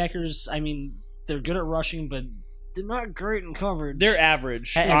Vikings linebackers, I mean, they're good at rushing, but they're not great in coverage. They're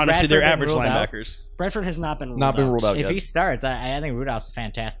average. Honestly, they're average linebackers. Bradford has not been ruled out yet. If he starts, I think Rudolph's a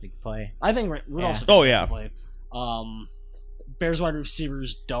fantastic play. I think Rudolph's a fantastic play. Bears wide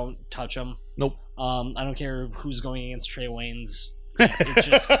receivers, don't touch him. Nope. I don't care who's going against Trey Waynes. It's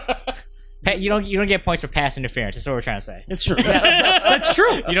just... You don't get points for pass interference. That's what we're trying to say. It's true. Yeah, that's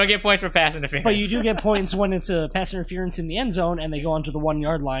true. You don't get points for pass interference. But you do get points when it's a pass interference in the end zone and they go onto the 1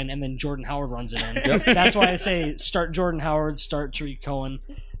 yard line and then Jordan Howard runs it in. Yep. That's why I say start Jordan Howard, start Tariq Cohen.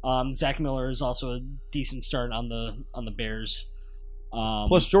 Zach Miller is also a decent start on the Bears.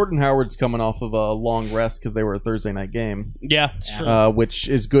 Plus, Jordan Howard's coming off of a long rest because they were a Thursday night game. Yeah, it's true. Which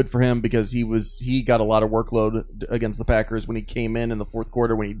is good for him because he got a lot of workload against the Packers when he came in the fourth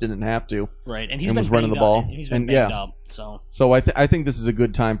quarter when he didn't have to. Right, and he's was running the ball. He's been banged up. So I think this is a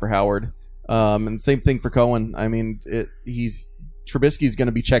good time for Howard. And same thing for Cohen. I mean, Trubisky's going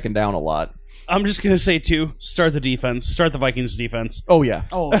to be checking down a lot. I'm just going to say, too, start the defense. Start the Vikings defense. Oh, yeah.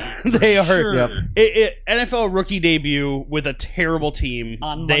 Oh, they are. sure. Yep. NFL rookie debut with a terrible team.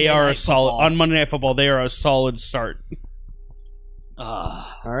 They are a solid. On Monday Night Football, they are a solid start. All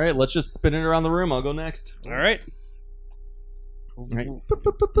right, let's just spin it around the room. I'll go next. All right. Wheel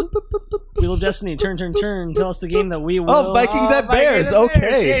of Destiny, turn. Tell us the game that we will. Oh, Vikings at Bears.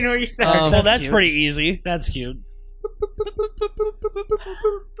 Okay. Well, that's pretty easy. That's cute.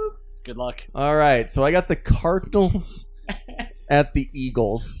 Good luck. All right, so I got the Cardinals at the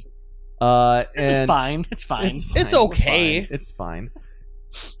Eagles. This is fine. It's fine. It's okay. It's fine.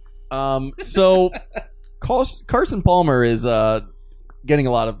 So Carson Palmer is getting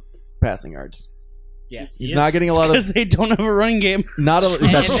a lot of passing yards. Yes, he's not getting a lot of because they don't have a running game.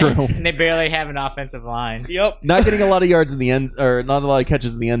 That's true. And they barely have an offensive line. Yep. Not getting a lot of yards in the end, or not a lot of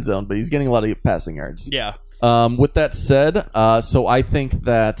catches in the end zone, but he's getting a lot of passing yards. Yeah. With that said, so I think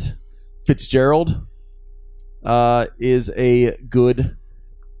that Fitzgerald is a good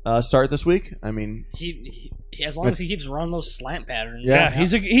start this week. I mean, he as long as he keeps running those slant patterns. Yeah,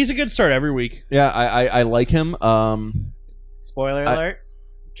 he's a good start every week. Yeah, I like him. Spoiler alert: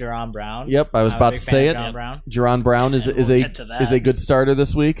 Jerron Brown. Yep, I was about to say it. Jerron Brown is a good starter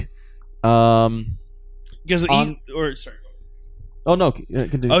this week. Because sorry. Oh no,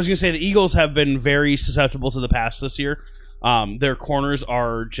 continue. I was going to say the Eagles have been very susceptible to the pass this year. Their corners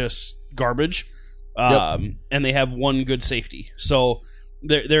are just garbage, and they have one good safety. So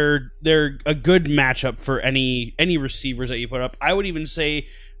they're a good matchup for any receivers that you put up. I would even say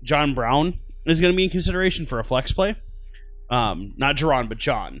John Brown is going to be in consideration for a flex play. Not Jerron, but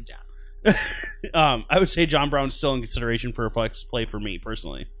John. I would say John Brown's still in consideration for a flex play for me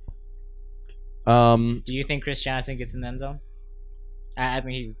personally. Do you think Chris Johnson gets in the end zone? I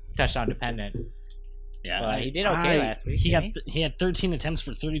mean, he's touchdown dependent. Yeah, but he did okay last week. He had 13 attempts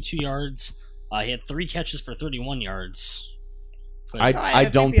for 32 yards. He had 3 catches for 31 yards. I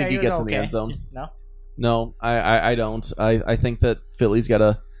don't think he gets in the end zone. No, I don't. I think that Philly's got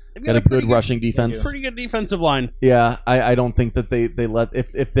a good rushing defense. Pretty good defensive line. Yeah, I don't think that they let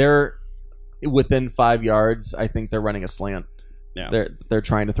if they're within 5 yards, I think they're running a slant. Yeah, they're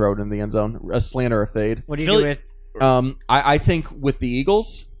trying to throw it in the end zone, a slant or a fade. What do you do with? I think with the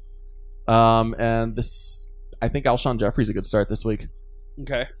Eagles, and this, I think Alshon Jeffrey's a good start this week.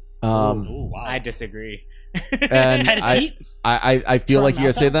 Okay. Wow. I disagree. And I feel like you're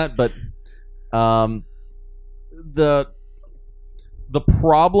gonna say that, but the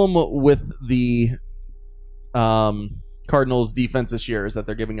problem with the Cardinals defense this year is that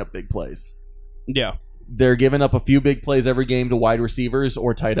they're giving up big plays. Yeah. They're giving up a few big plays every game to wide receivers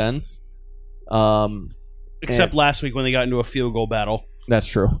or tight ends. Except last week when they got into a field goal battle. That's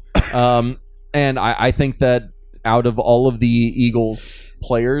true. And I think that out of all of the Eagles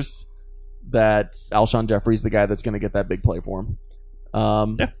players, that Alshon Jeffrey's the guy that's going to get that big play for him.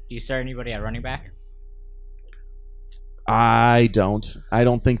 Do you start anybody at running back? I don't. I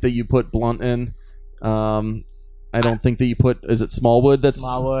don't think that you put Blunt in. I don't think that you put. Is it Smallwood? That's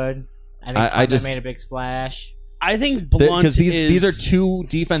Smallwood. I think made a big splash. I think Blunt because these are two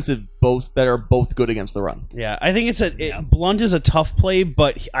defensive that are both good against the run. Yeah, I think Blunt is a tough play,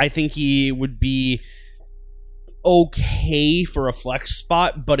 but I think he would be okay for a flex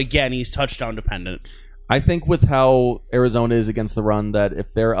spot. But again, he's touchdown dependent. I think with how Arizona is against the run, that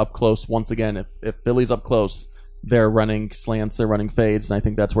if they're up close, once again, if Philly's up close, they're running slants, they're running fades, and I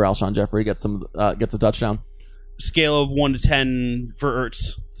think that's where Alshon Jeffrey gets a touchdown. Scale of 1 to 10 for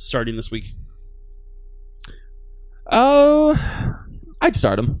Ertz starting this week. I'd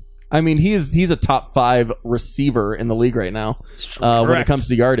start him. I mean, he's a top 5 receiver in the league right now. When it comes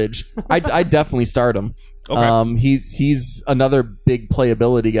to yardage, I'd definitely start him. Okay. He's another big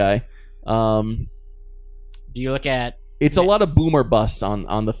playability guy. Do you look at? It's a lot of boomer busts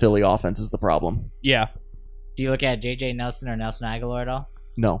on the Philly offense is the problem. Yeah. Do you look at J.J. Nelson or Nelson Aguilar at all?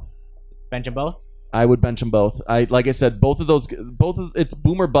 No. Bench them both? I would bench them both. Like I said, it's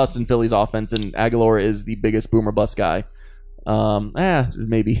boomer bust in Philly's offense, and Aguilar is the biggest boomer bust guy.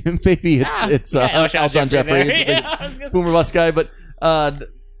 Maybe it's Alshon Jeffrey is the biggest boomer bust guy, but I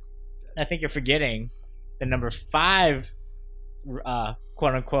think you're forgetting the number 5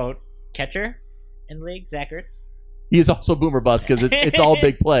 quote unquote catcher in the league, Zach Ertz. He is also boomer bust because it's all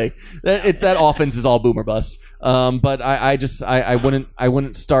big play. That offense is all boomer bust. But I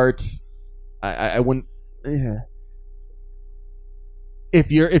wouldn't start. I wouldn't. Yeah.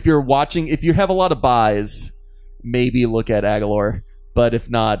 If you're watching, if you have a lot of buys, maybe look at Aguilar. But if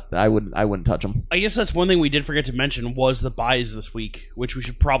not, I wouldn't touch him. I guess that's one thing we did forget to mention was the buys this week, which we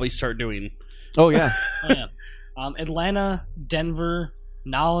should probably start doing. Oh yeah. Atlanta, Denver,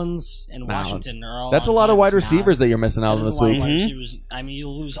 Nolans, and Washington are all. That's a lot of wide receivers that you're missing out on this week. I mean, you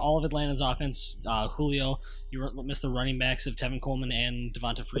lose all of Atlanta's offense. Julio, you miss the running backs of Tevin Coleman and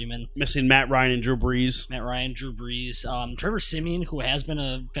Devonta Freeman. Missing Matt Ryan and Drew Brees. Trevor Siemian, who has been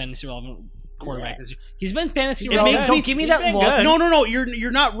a fantasy relevant quarterback this year. He's been fantasy relevant. Don't give me that look. Good. No.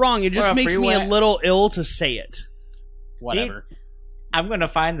 You're not wrong. It just makes me a little ill to say it. Whatever. I'm gonna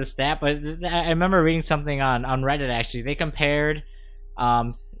find the stat, but I remember reading something on Reddit. Actually, they compared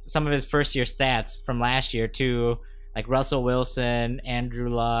some of his first year stats from last year to like Russell Wilson,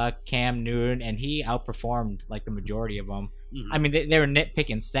 Andrew Luck, Cam Newton, and he outperformed like the majority of them. Mm-hmm. I mean, they were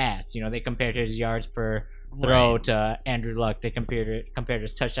nitpicking stats. You know, they compared his yards per throw to Andrew Luck. They compared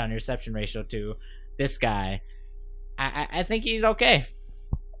his touchdown to reception ratio to this guy. I think he's okay.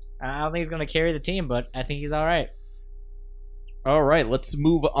 I don't think he's going to carry the team, but I think he's all right. All right, let's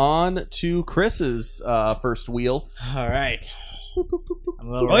move on to Chris's first wheel. All right.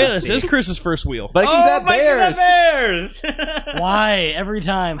 This is Chris's first wheel. Vikings at Bears. Bears. Why every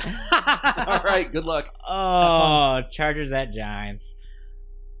time? All right, good luck. Oh, Chargers at Giants.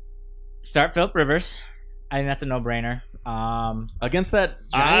 Start Phillip Rivers. I think that's a no-brainer. Against that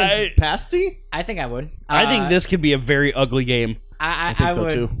Giants pasty? I think I would. I think this could be a very ugly game. I think so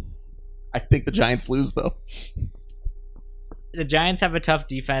too. I think the Giants lose though. The Giants have a tough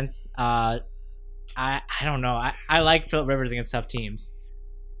defense. I don't know. I like Phillip Rivers against tough teams.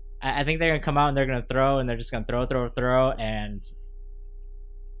 I think they're going to come out and they're going to throw, and they're just going to throw, and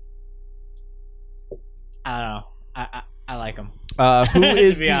I don't know. I like them.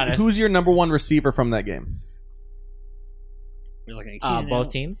 Who's your number 1 receiver from that game? You're looking at both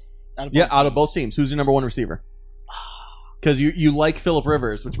teams? Out of both teams. Who's your number 1 receiver? Because you like Phillip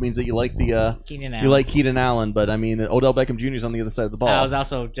Rivers, which means that you like the Keenan Allen. you like Keenan Allen, but I mean Odell Beckham Jr. is on the other side of the ball. I was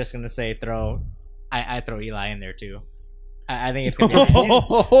also just gonna say I throw Eli in there too. I think it's gonna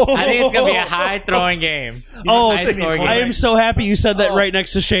be a high throwing game. I am so happy you said that right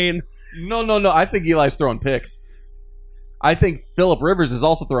next to Shane. No. I think Eli's throwing picks. I think Phillip Rivers is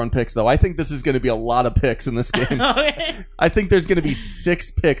also throwing picks, though. I think this is going to be a lot of picks in this game. I think there's going to be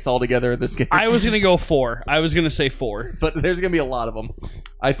 6 picks altogether in this game. I was going to go 4. I was going to say 4. But there's going to be a lot of them.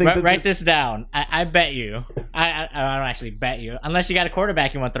 I think write this down. I bet you. I don't actually bet you. Unless you got a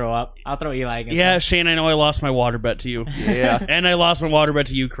quarterback you want to throw up, I'll throw Eli against him. Shane, I know I lost my water bet to you. Yeah. And I lost my water bet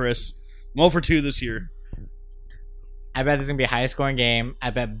to you, Chris. I'm 0 for 2 this year. I bet this is going to be a high-scoring game.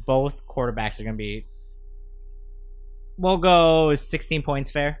 I bet both quarterbacks are going to be... We'll go 16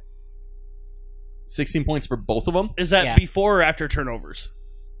 points fair. 16 points for both of them? Is that before or after turnovers?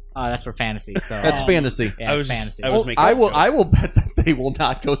 That's for fantasy. So that's fantasy. Yeah, fantasy. I will bet that they will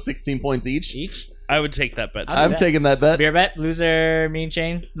not go 16 points each. I would take that bet. I'm taking that bet. Beer bet. Loser, me and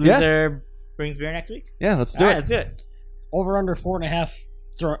Shane. Loser brings beer next week. Yeah, let's do it. Let's do it. Over under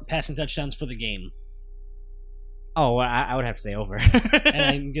 4.5 passing touchdowns for the game. Oh, well, I would have to say over. And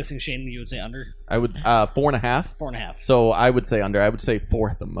I'm guessing, Shane, you would say under? I would 4.5. 4.5. So I would say under. I would say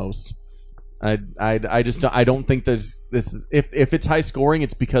 4 at the most. I just don't think this is if it's high scoring,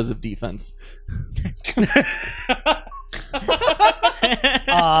 it's because of defense. I'm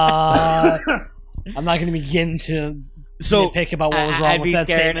not going to begin to nitpick about what was wrong with that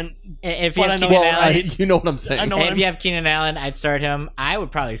statement. If you have Keenan Allen, you know what I'm saying. If you have Keenan Allen, I'd start him. I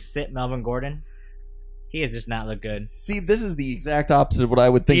would probably sit Melvin Gordon. He has just not looked good. See, this is the exact opposite of what I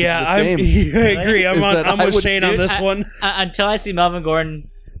would think of this game. I agree. I'm with Shane on this one. Until I see Melvin Gordon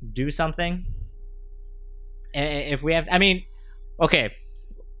do something. If we have... I mean, okay.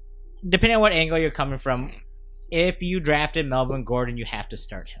 Depending on what angle you're coming from, if you drafted Melvin Gordon, you have to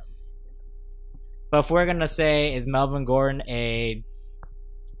start him. But if we're going to say, is Melvin Gordon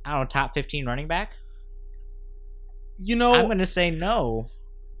top 15 running back? I'm going to say no.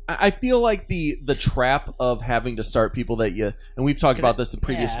 I feel like the trap of having to start people that you, and we've talked about this in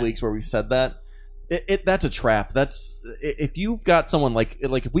previous weeks where we said that, that's a trap. That's if you've got someone like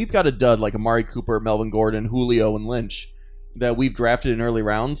if we've got a dud like Amari Cooper, Melvin Gordon, Julio, and Lynch that we've drafted in early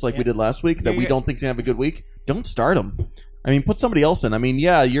rounds like we did last week that we don't think's gonna have a good week, don't start them. I mean, put somebody else in. I mean,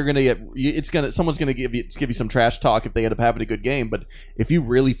 you're gonna get someone's gonna give you some trash talk if they end up having a good game. But if you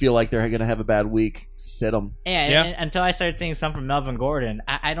really feel like they're gonna have a bad week, sit them. Yeah. And until I start seeing some from Melvin Gordon,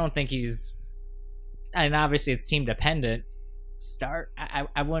 I don't think he's. And obviously, it's team dependent. Start.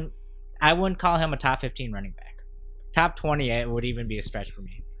 I wouldn't call him a top 15 running back. Top 20 it would even be a stretch for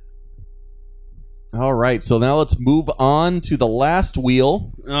me. All right, so now let's move on to the last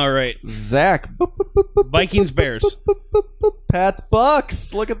wheel. All right, Zach. Vikings Bears. Pats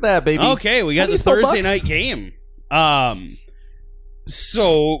Bucks. Look at that, baby. Okay, we got this Thursday night game.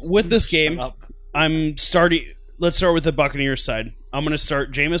 So with this game, I'm starting. Let's start with the Buccaneers side. I'm going to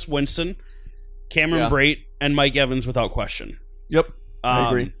start Jameis Winston, Cameron Brate, and Mike Evans without question. Yep, I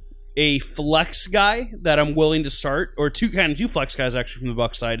agree. A flex guy that I'm willing to start, or two flex guys actually from the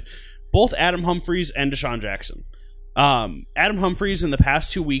Bucs side. Both Adam Humphries and Deshaun Jackson. Adam Humphries in the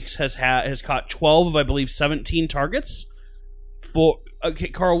past 2 weeks has caught 12 of, I believe, 17 targets. Okay,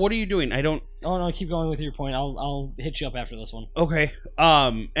 Carl, what are you doing? I don't... Oh, no, keep going with your point. I'll hit you up after this one. Okay.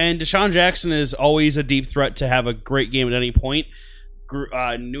 And Deshaun Jackson is always a deep threat to have a great game at any point.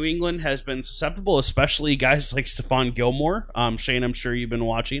 New England has been susceptible, especially guys like Stephon Gilmore. Shane, I'm sure you've been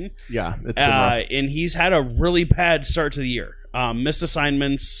watching. Yeah, it's been rough. And he's had a really bad start to the year. Missed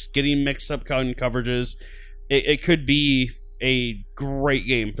assignments, getting mixed up in coverages. It could be a great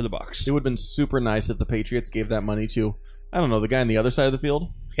game for the Bucs. It would have been super nice if the Patriots gave that money to, I don't know, the guy on the other side of the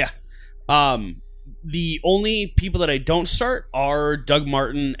field. Yeah. The only people that I don't start are Doug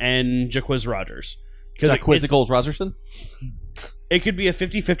Martin and Jaquiz Rodgers. Jaquiz Rogerson? It could be a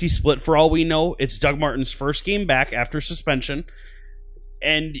 50-50 split for all we know. It's Doug Martin's first game back after suspension.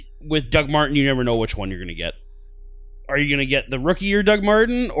 And with Doug Martin, you never know which one you're going to get. Are you going to get the rookie year Doug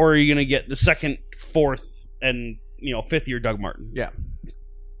Martin, or are you going to get the second, fourth, and fifth year Doug Martin? Yeah.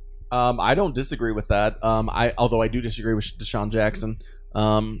 I don't disagree with that. Although I do disagree with Deshaun Jackson.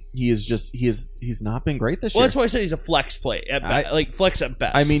 He's not been great this year. Well, that's why I said he's a flex play flex at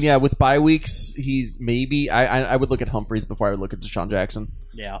best. I mean, yeah, with bye weeks, he's maybe. I would look at Humphries before I would look at Deshaun Jackson.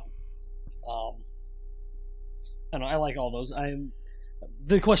 Yeah. I don't know. I like all those.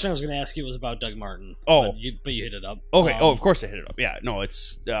 The question I was going to ask you was about Doug Martin. Oh, but you hit it up. Okay. Of course I hit it up. Yeah. No,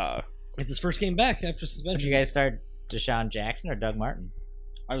 it's his first game back after suspension. Would you guys start Deshaun Jackson or Doug Martin?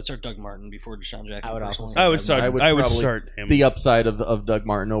 I would start Doug Martin before Deshaun Jackson. I would also personally. start I would Doug start. Martin. I would probably start him. the upside of Doug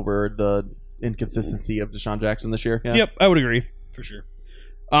Martin over the inconsistency of Deshaun Jackson this year. Yeah. Yep, I would agree. For sure.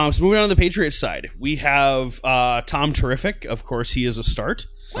 So moving on to the Patriots side, we have Tom Terrific. Of course, he is a start.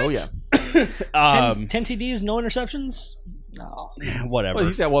 Oh yeah. 10 TDs, no interceptions? No. Whatever. Well,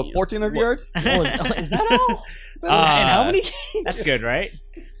 he's got 1,400 yards. Oh, is that all? And how many games? That's good, right?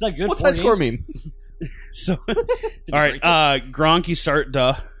 Is that good? What's 4 that score games? mean? So, all right, Gronk, you start.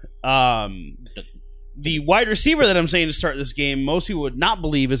 The wide receiver that I'm saying to start this game, most people would not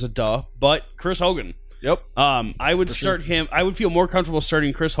believe is a duh, but Chris Hogan. Yep. I would start him. I would feel more comfortable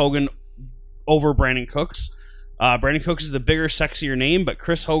starting Chris Hogan over Brandon Cooks. Brandon Cooks is the bigger, sexier name, but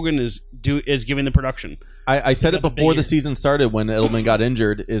Chris Hogan is giving the production. I said it before the season started when Edelman got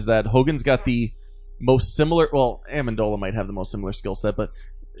injured, is that Hogan's got the most similar, well, Amendola might have the most similar skill set, but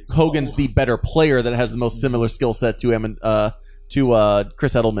Hogan's the better player that has the most similar skill set to Chris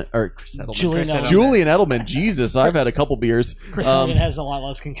Edelman. Julian Edelman. Jesus, I've had a couple beers. Chris Hogan has a lot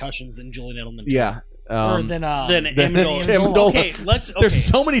less concussions than Julian Edelman. Yeah. Or than Amendola. Okay, There's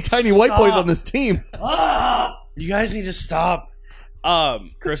so many tiny white boys on this team. You guys need to stop.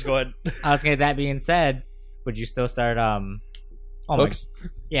 Chris, go ahead. I was gonna. That being said, would you still start? Cooks?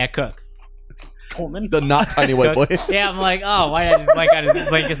 Yeah, Cooks. Coleman. The not tiny white boy. Yeah, I'm like, oh, why did I just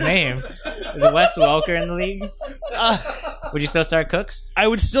blank his name? Is it Wes Welker in the league? Would you still start Cooks? I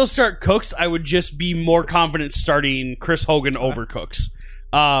would still start Cooks. I would just be more confident starting Chris Hogan over Cooks.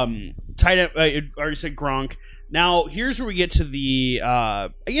 Tight end, I already said Gronk. Now, here's where we get to the, I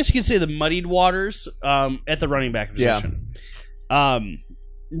guess you could say the muddied waters at the running back position. Yeah.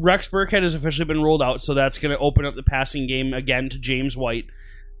 Rex Burkhead has officially been rolled out, so that's going to open up the passing game again to James White.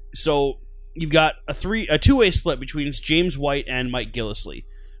 So you've got a two-way split between James White and Mike Gillislee.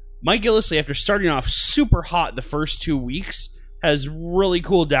 Mike Gillislee, after starting off super hot the first 2 weeks, has really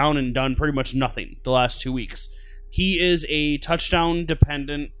cooled down and done pretty much nothing the last 2 weeks. He is a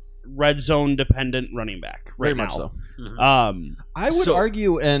touchdown-dependent, red zone-dependent running back right now. Very much so. Mm-hmm. I would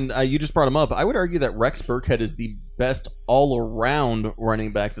argue, and you just brought him up, I would argue that Rex Burkhead is the best all-around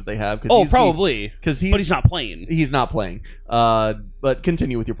running back that they have. Probably. But he's not playing. He's not playing. But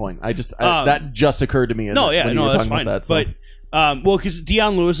continue with your point. That just occurred to me. That's fine. About that, so. But, because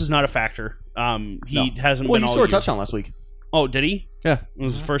Deion Lewis is not a factor. He hasn't been all he scored a touchdown last week. Oh, did he? Yeah. It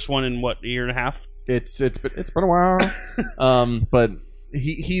was the first one in, a year and a half? It's been a while. But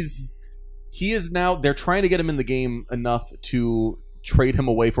he is now, they're trying to get him in the game enough to trade him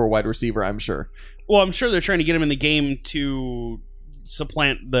away for a wide receiver, I'm sure. Well, I'm sure they're trying to get him in the game to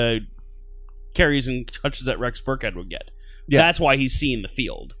supplant the carries and touches that Rex Burkhead would get. Yeah. That's why he's seeing the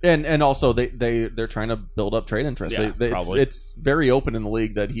field. And also they're trying to build up trade interest. Yeah, it's very open in the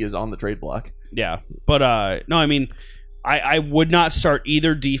league that he is on the trade block. Yeah. But no, I mean, I would not start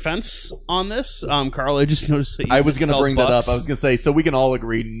either defense on this. Carl, I just noticed that I was going to bring that up. I was going to say, so we can all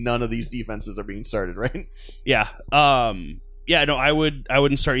agree none of these defenses are being started, right? Yeah. No, I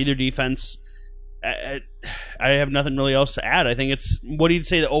wouldn't start either defense. I have nothing really else to add. I think it's, what do you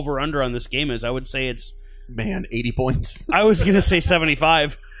say the over-under on this game is? I would say it's... 80 points. I was going to say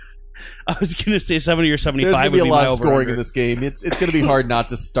 75. I was going to say 70 or 75. There's going to be a lot of scoring in this game. It's going to be hard not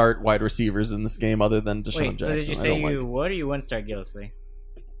to start wide receivers in this game other than Deshaun Jackson. So did you say you would or you wouldn't start Gillislee?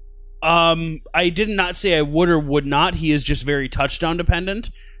 I did not say I would or would not. He is just very touchdown dependent.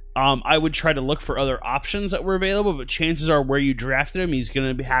 I would try to look for other options that were available, but chances are where you drafted him, he's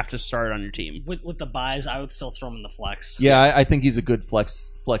going to have to start on your team. With the buys, I would still throw him in the flex. Yeah, I think he's a good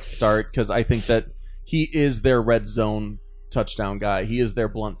flex start because I think that he is their red zone touchdown guy. He is their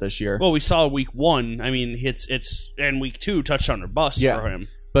blunt this year. Well, we saw week 1. I mean, it's and week 2 touchdown or bust for him.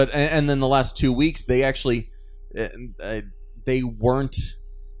 But and then the last 2 weeks they actually they weren't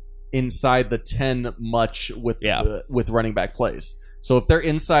inside the 10 much with running back plays. So if they're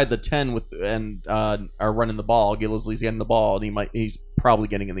inside the 10 and are running the ball, Gillislee's getting the ball, and he's probably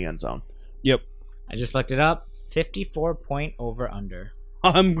getting in the end zone. Yep. I just looked it up. 54-point over under.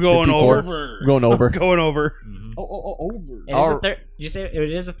 I'm going 54. over. Going over. I'm going over. Mm-hmm. Over. You say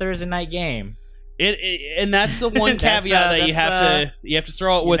it is a Thursday night game. And that's the one caveat that you have to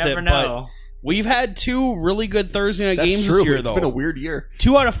throw out with it. But we've had 2 really good Thursday night games this year, It's though. been a weird year.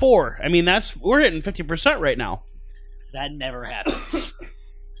 2 out of 4. I mean, we're hitting 50% right now. That never happens.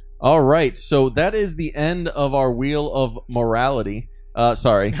 All right, so that is the end of our Wheel of Morality.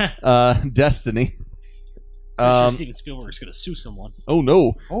 Destiny. I'm sure Steven Spielberg's going to sue someone. Oh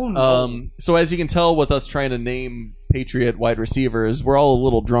no! Oh no! So as you can tell with us trying to name Patriot wide receivers, we're all a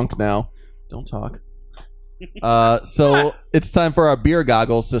little drunk now. Don't talk. So it's time for our beer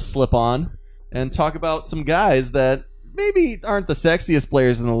goggles to slip on and talk about some guys that maybe aren't the sexiest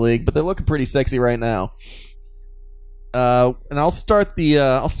players in the league, but they're looking pretty sexy right now. And I'll start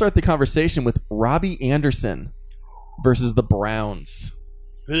the conversation with Robbie Anderson versus the Browns.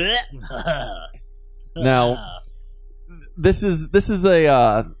 Now, this is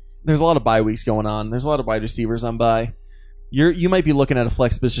a there's a lot of bye weeks going on. There's a lot of wide receivers on bye. You might be looking at a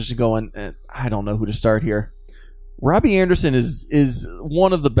flex position going, I don't know who to start here. Robbie Anderson is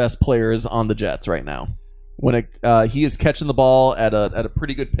one of the best players on the Jets right now. He is catching the ball at a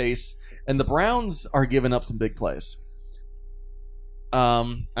pretty good pace, and the Browns are giving up some big plays.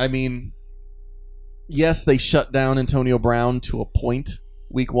 I mean, yes, they shut down Antonio Brown to a point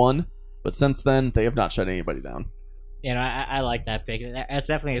week 1, but since then they have not shut anybody down. You know, I like that pick. That's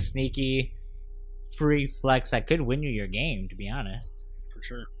definitely a sneaky free flex that could win you your game, to be honest. For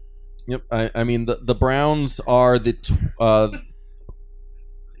sure. Yep. I mean, the Browns are in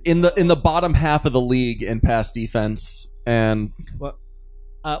the bottom half of the league in pass defense, and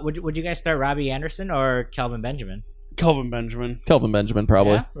would you guys start Robbie Anderson or Kelvin Benjamin? Kelvin Benjamin,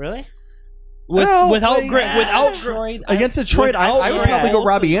 probably. Yeah, really? Without Detroit against Detroit, I would probably go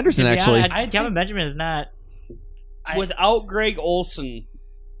Robbie Anderson. Actually, Kelvin Benjamin is not. Without Greg Olsen,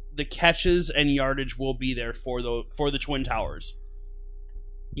 the catches and yardage will be there for the Twin Towers.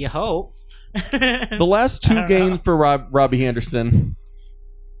 You hope. The last 2 games for Robbie Anderson.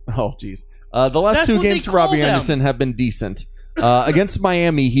 Oh, jeez. The last 2 games for Robbie Anderson have been decent. Against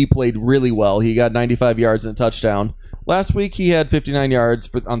Miami, he played really well. He got 95 yards and a touchdown. Last week, he had 59 yards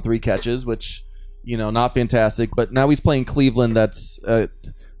on 3 catches, which, not fantastic. But now he's playing Cleveland.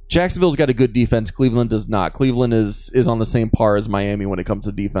 Jacksonville's got a good defense. Cleveland does not. Cleveland is on the same par as Miami when it comes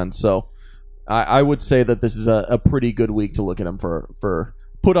to defense. So I would say that this is a pretty good week to look at him for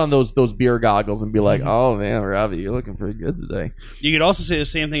put on those beer goggles and be like, oh man, Robbie, you're looking pretty good today. You could also say the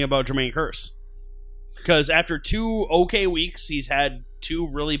same thing about Jermaine Kearse, because after 2 okay weeks, he's had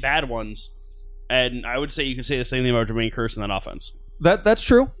 2 really bad ones, and I would say you could say the same thing about Jermaine Kearse in that offense. That's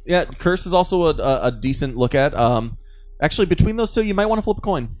true. Yeah, Kearse is also a decent look at. Actually, between those 2, you might want to flip a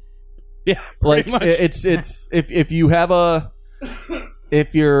coin. Yeah, like much. it's if you have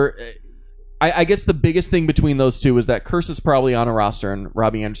I guess the biggest thing between those 2 is that Kearse is probably on a roster and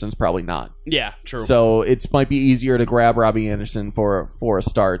Robbie Anderson's probably not. Yeah, true. So it might be easier to grab Robbie Anderson for a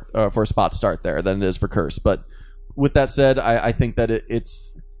spot start there than it is for Kearse. But with that said, I think that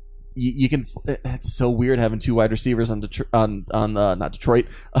it's so weird having 2 wide receivers on not Detroit.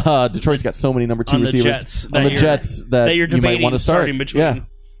 Detroit's got so many number 2 receivers on the Jets that you might want to start. Between. Yeah.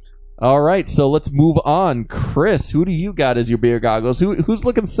 All right, so let's move on. Chris, who do you got as your beer goggles? Who's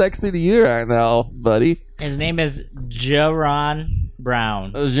looking sexy to you right now, buddy? His name is Jaron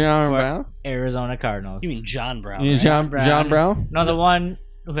Brown. Jaron Brown? Arizona Cardinals. You mean John Brown? Right? John Brown? No, the one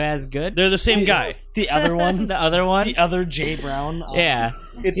who has good. They're the same guy. The other one? The other one? The other Jay Brown? Yeah.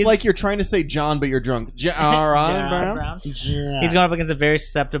 It's like you're trying to say John, but you're drunk. Jaron Brown? He's going up against a very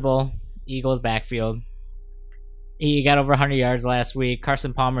susceptible Eagles backfield. He got over 100 yards last week.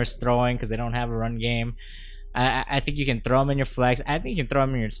 Carson Palmer's throwing because they don't have a run game. I think you can throw him in your flex. I think you can throw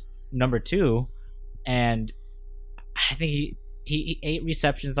him in your number 2. And I think he 8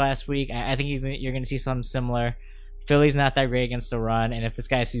 receptions last week. I think you're going to see something similar. Philly's not that great against the run. And if this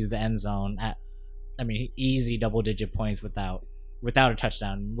guy sees the end zone, I mean, easy double-digit points without a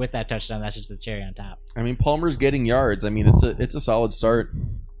touchdown. With that touchdown, that's just a cherry on top. I mean, Palmer's getting yards. I mean, it's a solid start.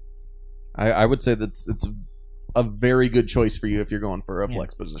 I would say it's a very good choice for you if you're going for a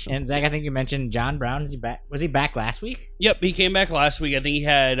flex position. And Zach, I think you mentioned John Brown. Is he back? Was he back last week? Yep, he came back last week. I think he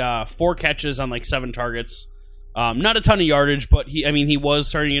had 4 catches on like 7 targets. Not a ton of yardage, but he was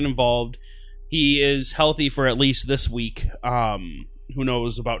starting to get involved. He is healthy for at least this week. Who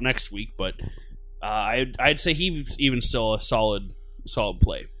knows about next week? But I'd say he's even still a solid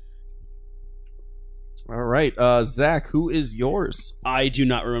play. All right, Zach, who is yours? I do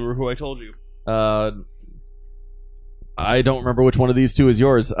not remember who I told you. I don't remember which one of these 2 is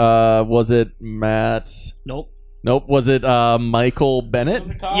yours. Was it Matt? Nope. Was it Michael Bennett?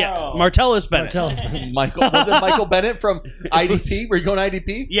 Yeah, Martellus Bennett. Michael, was it Michael Bennett from IDP? Were you going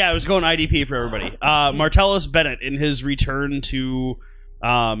IDP? Yeah, I was going IDP for everybody. Martellus Bennett, in his return to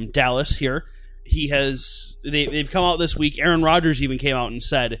Dallas here, they've come out this week. Aaron Rodgers even came out and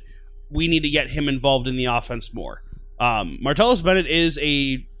said, we need to get him involved in the offense more. Martellus Bennett is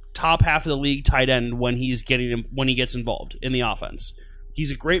a top half of the league tight end when he gets involved in the offense. He's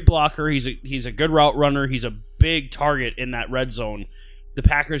a great blocker. He's a good route runner. He's a big target in that red zone. The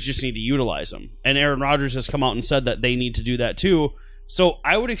Packers just need to utilize him. And Aaron Rodgers has come out and said that they need to do that too. So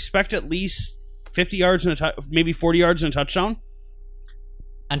I would expect at least 50 yards and maybe 40 yards and a touchdown.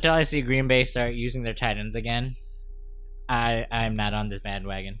 Until I see Green Bay start using their tight ends again. I'm not on this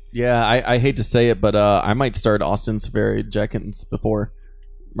bandwagon. Yeah, I hate to say it, but I might start Austin Seferian-Jenkins before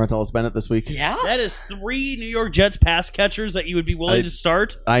Martellus Bennett this week. Yeah? That is 3 New York Jets pass catchers that you would be willing to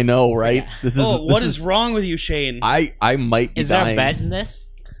start. I know, right? Yeah. This is What is wrong with you, Shane? I might be Is there dying. a bet in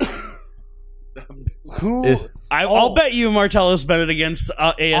this? Who? I'll bet you Martellus Bennett against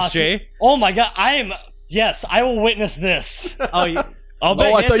ASJ. Austin. Oh my god, yes, I will witness this. I'll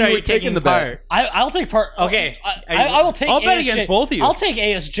bet. I thought you were taking the bet. I'll take part. Okay. I will take. I'll bet ASJ. against both of you. I'll take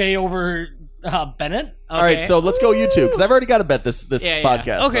ASJ over Bennett. Okay. All right, so let's go YouTube because I've already got to bet this Yeah.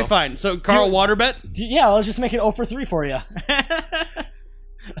 podcast. Okay, so. fine. So Carl water bet. Yeah, let's just make it 0 for 3 for you.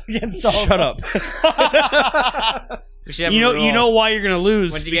 Against all Shut up. We should have You a rule. know why you're gonna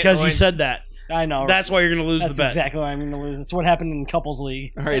lose When'd you get- because you when- said that. I know. That's why you're gonna lose That's the bet. exactly why I'm going to lose. It's what happened in couples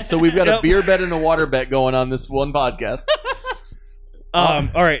league. All right, so we've got a Yep. beer bet and a water bet going on this one podcast. All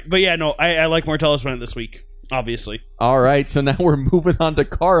right, but yeah, no, I like Martellus Bennett this week, obviously. All right, so now we're moving on to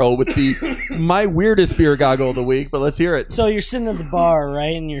Carl with my weirdest beer goggle of the week, but let's hear it. So you're sitting at the bar,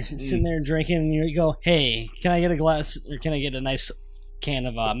 right? And you're sitting there drinking, and you go, "Hey, can I get a glass, or can I get a nice can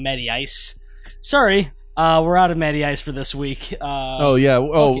of Matty Ice?" Sorry, we're out of Matty Ice for this week. Oh yeah,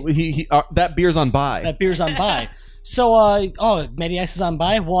 okay. that beer's on buy. That beer's on buy. So, Matty Ice is on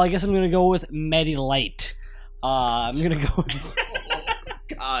buy? Well, I guess I'm going to go with Matty Light. I'm going to go...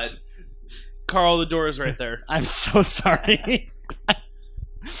 God. Carl, the door is right there. I'm so sorry.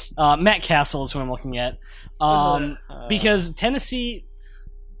 Matt Castle is who I'm looking at. Because Tennessee,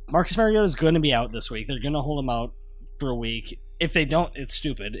 Marcus Mariota is going to be out this week. They're going to hold him out for a week. If they don't, it's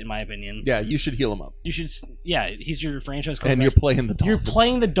stupid, in my opinion. Yeah, you should heal him up. You should... Yeah, he's your franchise quarterback. And you're playing the Dolphins. You're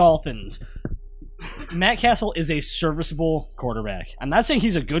playing the Dolphins. Matt Castle is a serviceable quarterback. I'm not saying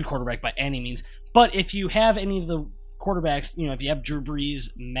he's a good quarterback by any means, but if you have any of the quarterbacks, if you have Drew Brees,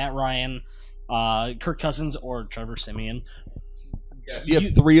 Matt Ryan, Kirk Cousins, or Trevor Siemian, you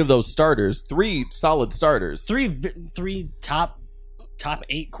have 3 of those starters, 3 solid starters. three top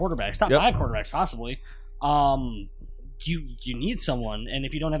 8 quarterbacks, top Yep. 5 quarterbacks possibly. You need someone, and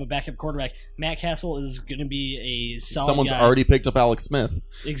if you don't have a backup quarterback, Matt Castle is going to be a solid Someone's guy. already picked up Alex Smith.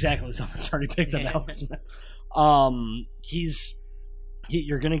 Exactly, someone's already picked up Alex Smith.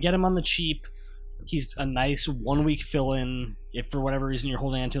 You're going to get him on the cheap. He's a nice 1-week fill-in if for whatever reason you're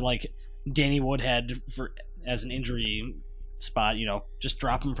holding on to like Danny Woodhead as an injury spot. Just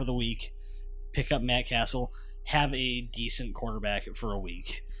drop him for the week, pick up Matt Castle, have a decent quarterback for a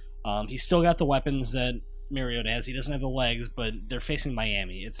week. He's still got the weapons that Mariota has. He doesn't have the legs, but they're facing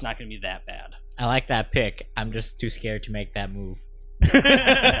Miami. It's not going to be that bad. I like that pick. I'm just too scared to make that move.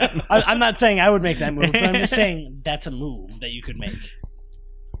 I'm not saying I would make that move, but I'm just saying that's a move that you could make.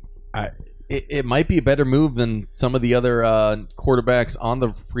 It might be a better move than some of the other quarterbacks on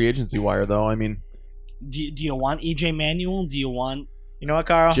the free agency wire, though. I mean, do you want EJ Manuel? Do you want... You know what,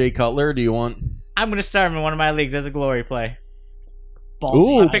 Carl? Jay Cutler? Do you want... I'm going to start him in one of my leagues as a glory play.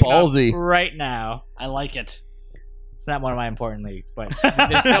 Ballsy? Ooh, ballsy. Right now. I like it. It's not one of my important leagues, but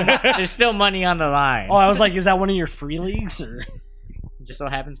there's still money on the line. Oh, I was like, is that one of your free leagues? Or... It just so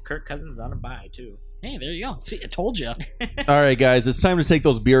happens Kirk Cousins is on a bye, too. Hey, there you go. See, I told you. All right, guys, it's time to take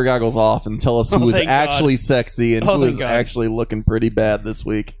those beer goggles off and tell us who is thank actually sexy and who thank is God. actually looking pretty bad this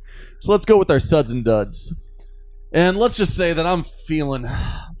week. So let's go with our suds and duds. And let's just say that I'm feeling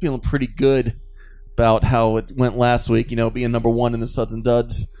pretty good about how it went last week, being number 1 in the suds and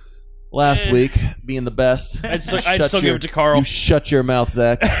duds. Last week, being the best. I'd still give it to Carl. You shut your mouth,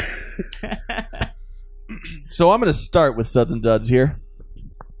 Zach. So I'm going to start with suds and duds here.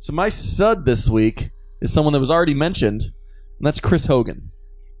 So my sud this week is someone that was already mentioned, and that's Chris Hogan.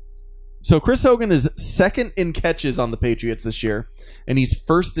 So Chris Hogan is 2nd in catches on the Patriots this year, and he's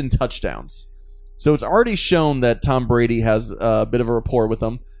 1st in touchdowns. So it's already shown that Tom Brady has a bit of a rapport with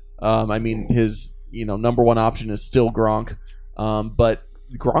him. I mean, his number 1 option is still Gronk, but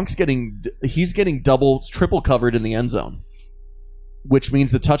Gronk's getting double, triple covered in the end zone, which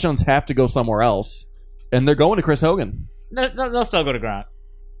means the touchdowns have to go somewhere else, and they're going to Chris Hogan. They'll still go to Gronk.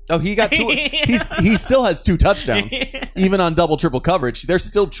 Oh, he got 2. He still has 2 touchdowns, even on double, triple coverage. They're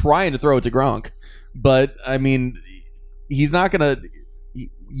still trying to throw it to Gronk, but I mean, he's not gonna.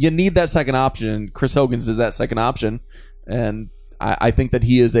 You need that second option, and Chris Hogan's is that second option, and I think that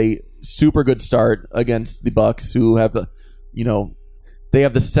he is a super good start against the Bucs, who have they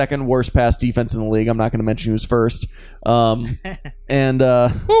have the 2nd worst pass defense in the league. I'm not going to mention who's first. And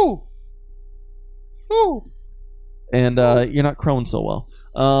Woo! And you're not crowing so well.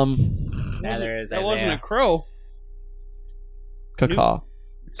 Neither is That wasn't a Isaiah. crow. Caca.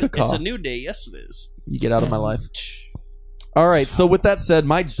 It's a new day. Yes, it is. You get out of my life. All right. So with that said,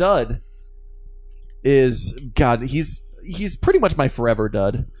 my dud is God. he's pretty much my forever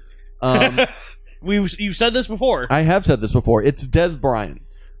dud. You've said this before. I have said this before. It's Des Bryant.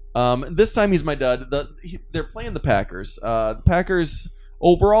 This time he's my dud. They're playing the Packers. The Packers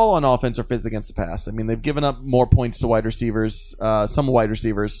overall on offense are fifth against the pass. I mean, they've given up more points to wide receivers, some wide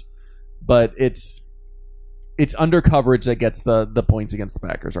receivers, but it's under coverage that gets the points against the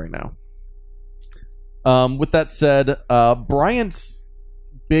Packers right now. With that said, Bryant's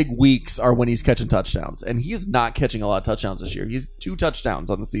big weeks are when he's catching touchdowns, and he is not catching a lot of touchdowns this year. He's 2 touchdowns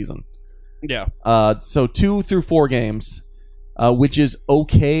on the season. Yeah. So 2 through 4 games, which is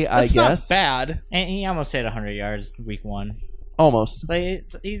okay, That's I guess. not bad. And he almost hit 100 yards week 1. Almost. So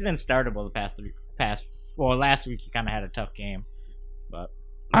he's been startable the past. Well, last week he kind of had a tough game, but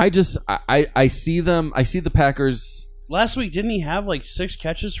I see them. I see the Packers. Last week, didn't he have like 6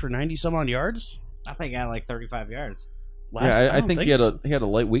 catches for 90 some odd yards? I think he got like 35 yards. I think he had a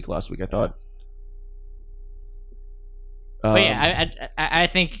light week last week. I thought. But yeah, I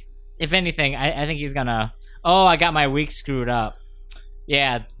think if anything, I think he's gonna. Oh, I got my week screwed up.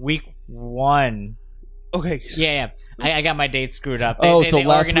 Yeah, week 1. Okay. Yeah. I got my dates screwed up. So they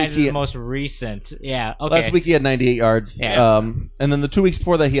last organized week the most recent. Yeah. Okay. Last week he had 98 yards. Yeah. And then the 2 weeks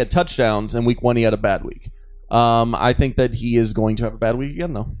before that he had touchdowns, and week 1 he had a bad week. I think that he is going to have a bad week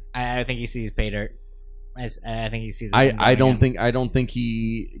again, though. I think he sees pay dirt. I think he sees. I don't think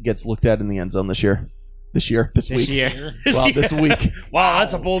he gets looked at in the end zone this year. This week. Well, this week. Wow,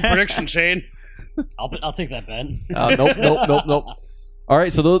 that's a bold prediction, Shane. I'll take that bet. Nope. All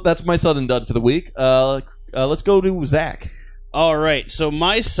right, so that's my sudden dud for the week. Let's go to Zach. All right, so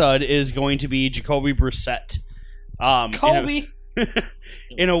my sud is going to be Jacoby Brissett. Kobe.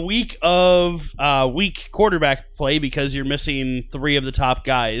 In a week of weak quarterback play because you're missing 3 of the top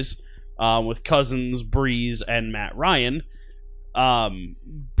guys with Cousins, Breeze, and Matt Ryan.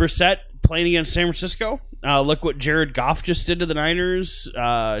 Brissett playing against San Francisco. Look what Jared Goff just did to the Niners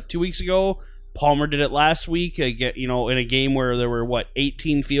 2 weeks ago. Palmer did it last week, in a game where there were,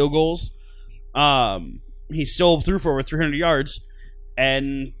 18 field goals. He still threw for over 300 yards.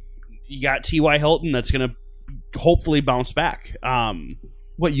 And you got T.Y. Hilton that's going to hopefully bounce back.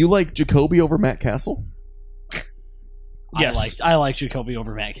 What, you like Jacoby over Matt Castle? Yes. I like Jacoby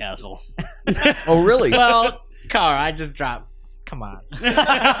over Matt Castle. Oh, really? Well, Carl, I just dropped. Come on.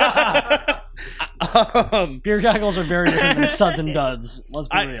 Beer goggles are very different than suds and duds. Let's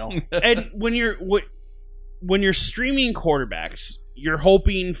be real. And when you're streaming quarterbacks, you're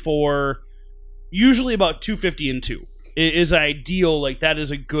hoping for usually about 250 and 2 is ideal. Like that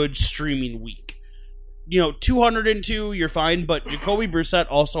is a good streaming week. 202, you're fine, but Jacoby Brissett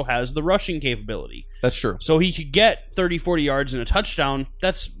also has the rushing capability. That's true. So he could get 30, 40 yards and a touchdown.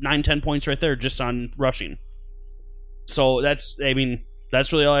 That's 9, 10 points right there just on rushing. So that's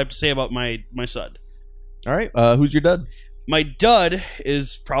really all I have to say about my sud. All right, who's your dud? My dud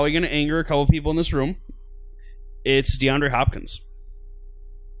is probably going to anger a couple people in this room. It's DeAndre Hopkins.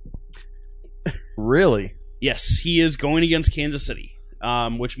 Really? Yes, he is going against Kansas City,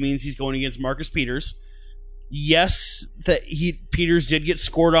 which means he's going against Marcus Peters. Yes, Peters did get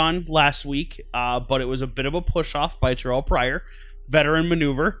scored on last week, but it was a bit of a push-off by Terrell Pryor. Veteran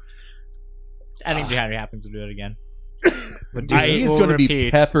maneuver. I think DeAndre Hopkins will do it again. He's going to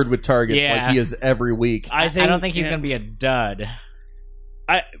be peppered with targets like he is every week. I don't think he's going to be a dud.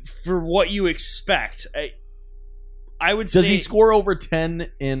 For what you expect, I would say... Does he score over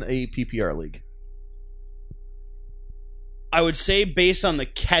 10 in a PPR league? I would say based on the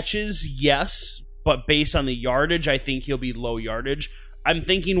catches, yes. But based on the yardage, I think he'll be low yardage. I'm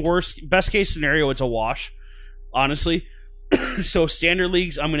thinking best case scenario, it's a wash, honestly. So standard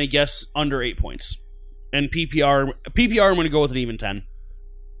leagues, I'm going to guess under 8 points. And PPR, I'm going to go with an even 10.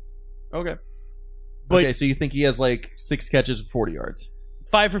 Okay. Okay, so you think he has like 6 catches for 40 yards?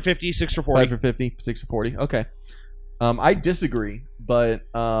 5 for 50, 6 for 40. 5 for 50, 6 for 40. Okay. I disagree, but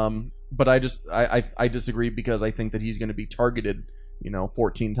I disagree because I think that he's going to be targeted,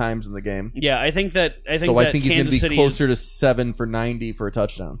 14 times in the game. Yeah, I think he's going to be closer to 7 for 90 for a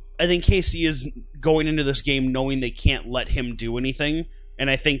touchdown. I think KC is going into this game knowing they can't let him do anything, and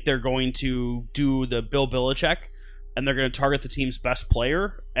I think they're going to do the Bill Belichick, and they're going to target the team's best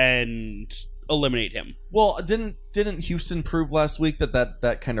player and eliminate him. Well, didn't Houston prove last week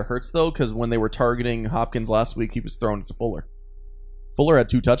that kind of hurts though? Because when they were targeting Hopkins last week, he was throwing it to Fuller. Fuller had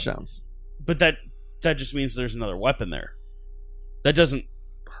 2 touchdowns. But that just means there's another weapon there. That doesn't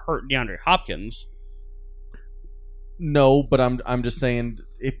hurt DeAndre Hopkins. No, but I'm just saying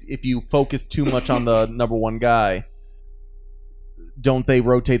if you focus too much on the number one guy, don't they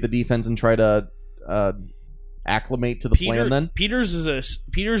rotate the defense and try to acclimate to the plan then? Peters is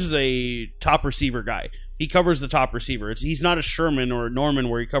a top receiver guy. he covers the top receiver. He's not a Sherman or a Norman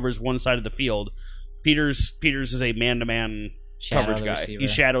where he covers one side of the field. Peters is a man-to-man coverage guy. Receiver. He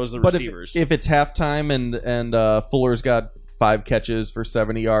shadows the receivers. If it's halftime and Fuller's got 5 catches for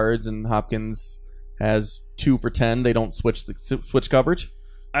 70 yards and Hopkins has 2 for 10, they don't switch coverage?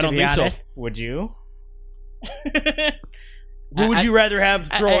 I don't think honest, so. Would you? Who would you rather have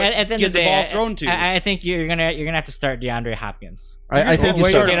get the ball thrown to? I think you're gonna have to start DeAndre Hopkins. I think you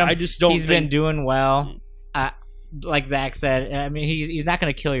start him. I just don't. He's been doing well. Like Zach said, I mean, he's not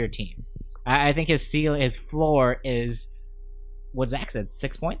going to kill your team. I think his floor is what Zach said,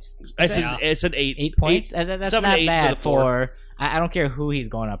 6 points. I said 8. 8 points. That's 7 not to 8 bad for. I don't care who he's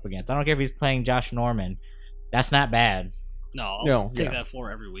going up against. I don't care if he's playing Josh Norman. That's not bad. No, I'll take that floor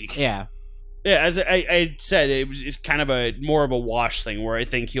every week. Yeah. Yeah, as I said, it's kind of more of a wash thing where I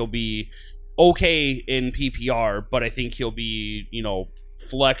think he'll be okay in PPR, but I think he'll be,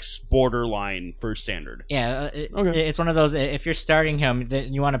 flex borderline for standard. Yeah, it's one of those, if you're starting him,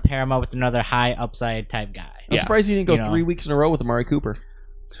 then you want to pair him up with another high upside type guy. I'm surprised he didn't go 3 weeks in a row with Amari Cooper.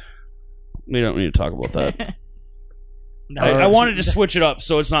 We don't need to talk about that. I wanted to switch it up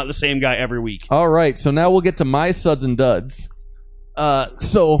so it's not the same guy every week. All right, so now we'll get to my suds and duds.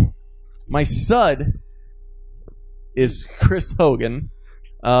 So my sud is Chris Hogan.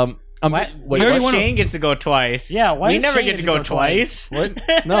 Shane gets to go twice. Yeah, why we does never Shane get to go twice. What?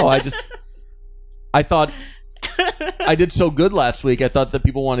 No, I thought I did so good last week. I thought that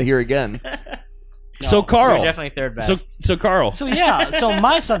people want to hear again. No, so Carl, you're definitely third best. So Carl. So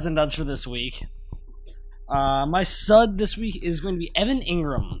my suds and duds for this week. My sud this week is going to be Evan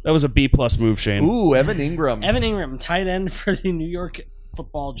Ingram. That was a B+ move, Shane. Ooh, Evan Ingram. Evan Ingram, tight end for the New York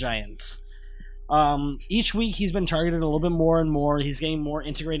Football Giants. Each week he's been targeted a little bit more and more. He's getting more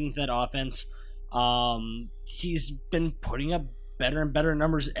integrated into that offense. He's been putting up better and better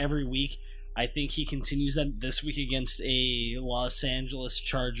numbers every week. I think he continues that this week against a Los Angeles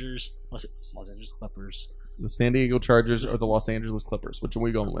Chargers. Los Angeles Clippers. The San Diego Chargers or the Los Angeles Clippers? Which one are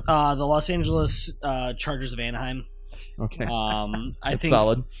we going with? The Los Angeles Chargers of Anaheim. Okay. I think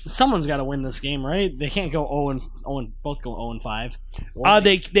solid. Someone's got to win this game, right? They can't go 0 both go 0-5.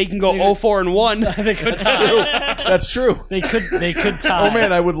 They can go 0-4-1. They could tie. That's true. They could tie. Oh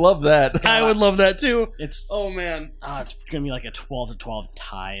man, I would love that. I would love that too. It's man. It's gonna be like a 12-12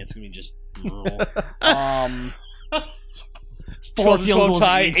 tie. It's gonna be just brutal. 12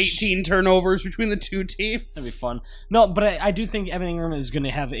 tie, 18 turnovers between the two teams. That'd be fun. No, but I do think Evan Ingram is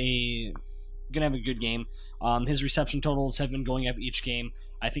gonna have a good game. His reception totals have been going up each game.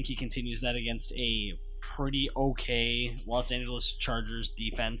 I think he continues that against a pretty okay Los Angeles Chargers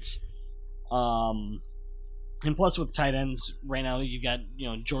defense. And plus with tight ends right now, you've got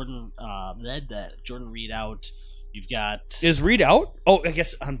Jordan Reed out. You've got is Reed out? Oh, I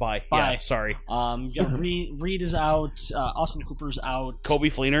guess on bye. Yeah, sorry. You got Reed is out. Austin Cooper's out. Kobe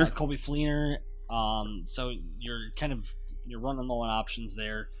Fleener. So you're running low on options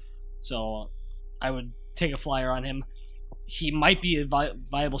there. So I would take a flyer on him. He might be a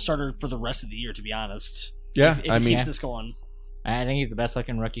viable starter for the rest of the year, to be honest. Yeah, if he keeps this going. I think he's the best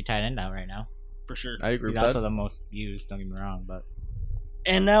looking rookie tight end out right now. For sure. I agree he's with that. also the most used, don't get me wrong. But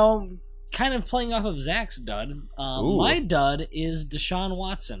and now, kind of playing off of Zach's dud, my dud is Deshaun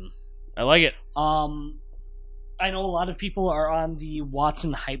Watson. I like it. I know a lot of people are on the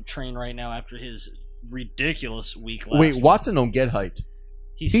Watson hype train right now after his ridiculous week last week. Watson don't get hyped.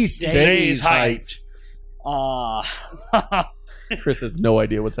 He stays hyped. Chris has no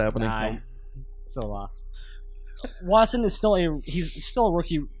idea what's happening. So lost. Watson is still a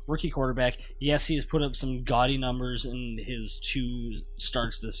rookie quarterback. Yes, he has put up some gaudy numbers in his 2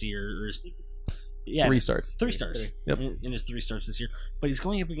 starts this year. 3 starts. 3 starts. Yep. In his 3 starts this year. But he's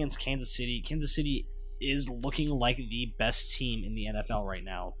going up against Kansas City. Kansas City is looking like the best team in the NFL right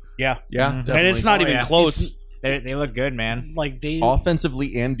now. Yeah. Yeah. Mm-hmm. And it's not even close. They look good, man. Like they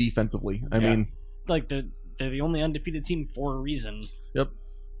offensively and defensively. I mean, like they're the only undefeated team for a reason. Yep.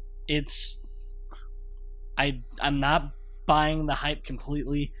 I'm not buying the hype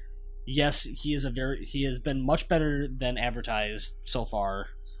completely. Yes, he has been much better than advertised so far,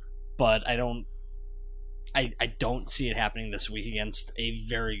 but I don't see it happening this week against a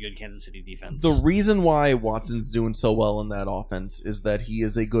very good Kansas City defense. The reason why Watson's doing so well in that offense is that he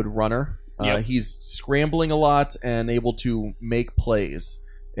is a good runner. Yep. He's scrambling a lot and able to make plays.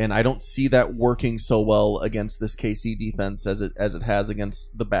 And I don't see that working so well against this KC defense as it has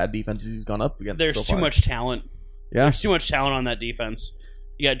against the bad defenses he's gone up against. There's too much talent. Yeah. There's too much talent on that defense.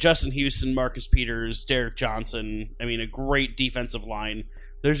 You got Justin Houston, Marcus Peters, Derek Johnson. I mean, a great defensive line.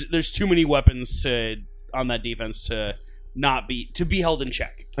 There's too many weapons on that defense to to be held in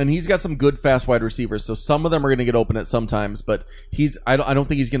check. And he's got some good fast wide receivers, so some of them are going to get open at some times, but I don't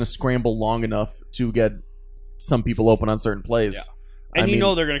think he's going to scramble long enough to get some people open on certain plays. Yeah. And they're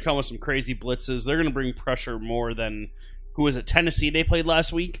going to come with some crazy blitzes. They're going to bring pressure more than, who was it, Tennessee they played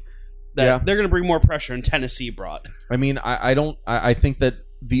last week? They're going to bring more pressure than Tennessee brought. I mean, I think that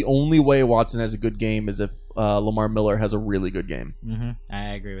the only way Watson has a good game is if Lamar Miller has a really good game. Mm-hmm.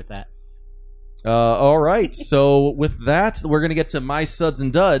 I agree with that. All right. So with that, we're going to get to my suds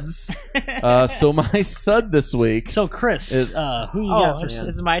and duds. So my sud this week. So Chris, who you got first?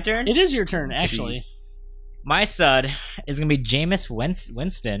 It's my turn? It is your turn, actually. Jeez. My sud is going to be Jameis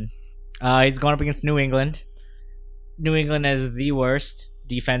Winston. He's going up against New England. New England is the worst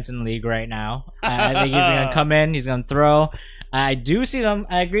defense in the league right now. I think he's going to come in. He's going to throw. I do see them.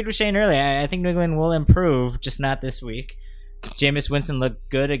 I agreed with Shane earlier. I think New England will improve, just not this week. Jameis Winston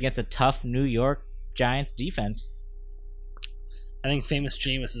looked good against a tough New York Giants defense. I think famous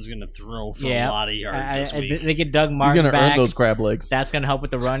Jameis is going to throw for a lot of yards this week. They get Doug Martin He's going to back. earn those crab legs. That's going to help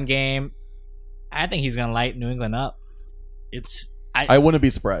with the run game. I think he's going to light New England up. I wouldn't be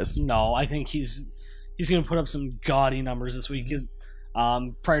surprised. No, I think he's going to put up some gaudy numbers this week. Because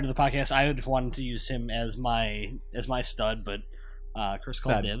prior to the podcast, I wanted to use him as my stud, but Chris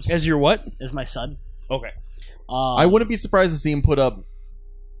called dibs. As your what? As my stud. Okay. I wouldn't be surprised to see him put up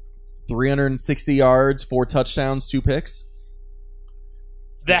 360 yards, 4 touchdowns, 2 picks.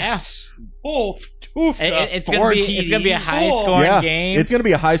 That's it's gonna be a high scoring game. It's gonna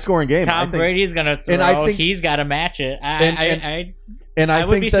be a high scoring game. Tom Brady's gonna throw. And I think he's got to match it. I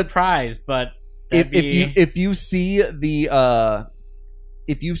would think be surprised, but if you see the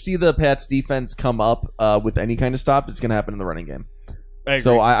Pats defense come up with any kind of stop, it's gonna happen in the running game.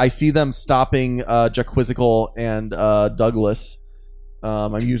 So I see them stopping Jaquizzical and Douglas.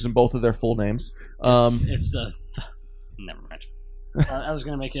 I'm using both of their full names. It's the never mind. I was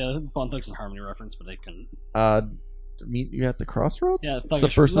going to make a Bone Thugs and Harmony reference, but I couldn't. Meet you at the crossroads? Yeah, it's the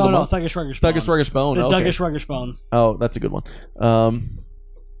first of the month? Thuggish Ruggish Bone. Thuggish Ruggish Bone. The okay. Thuggish Ruggish Bone. Oh, that's a good one.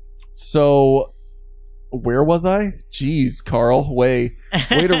 So where was I? Jeez, Carl, way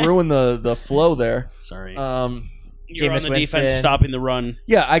to ruin the flow there. Sorry. You're on the Winston. defense stopping the run.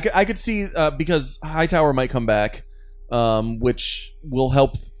 Yeah, I could see because Hightower might come back, which will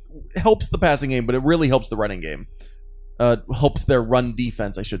helps the passing game, but it really helps the running game. Helps their run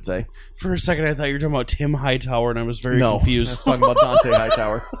defense, I should say. For a second, I thought you were talking about Tim Hightower, and I was very confused. I was talking about Dante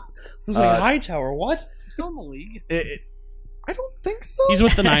Hightower. I was like, Hightower, what? Is he still in the league? I don't think so. He's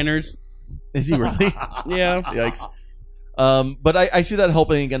with the Niners. Is he really? Yeah. Yikes. But I see that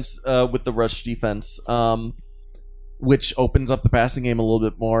helping against with the rush defense, which opens up the passing game a little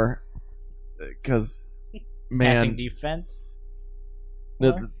bit more. Because, man, passing defense.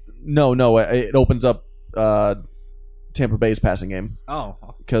 No, it opens up Tampa Bay's passing game. Oh,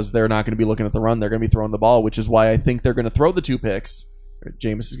 because they're not going to be looking at the run; they're going to be throwing the ball, which is why I think they're going to throw the 2 picks.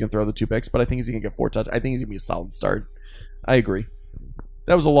 Jameis is going to throw the 2 picks, but I think he's going to get 4 touchdowns. I think he's going to be a solid start. I agree.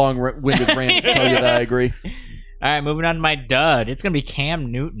 That was a long-winded rant to tell you that I agree. All right, moving on to my dud. It's going to be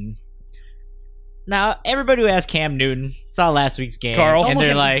Cam Newton. Now, everybody who has Cam Newton saw last week's game, Carl, and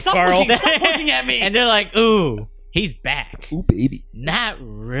they're like, Stop looking at me. And they're like, ooh, he's back. Ooh, baby. Not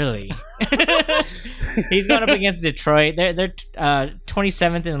really. He's going up against Detroit. They're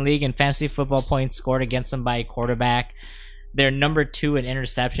 27th in the league in fantasy football points scored against them by a quarterback. They're number 2 in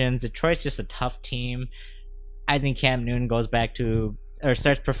interceptions. Detroit's just a tough team. I think Cam Newton goes back to or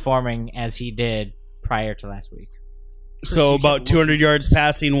starts performing as he did prior to last week. So about 200 yards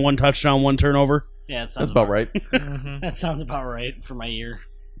passing, 1 touchdown, 1 turnover. Yeah, that's about right. That sounds about right for my ear.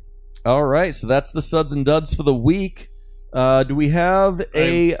 All right, so that's the suds and duds for the week. Do we have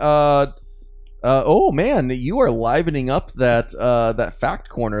a? Oh man, you are livening up that fact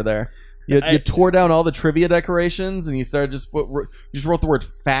corner there. You tore down all the trivia decorations and you started just wrote the word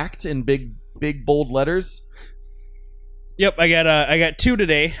fact in big bold letters. Yep, I got 2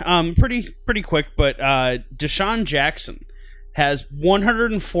 today. Pretty quick, but Deshaun Jackson has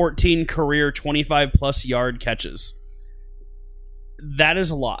 114 career 25+ yard catches. That is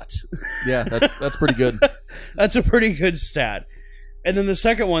a lot. Yeah, that's pretty good. That's a pretty good stat. And then the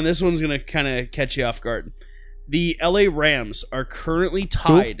second one, this one's going to kind of catch you off guard. The LA Rams are currently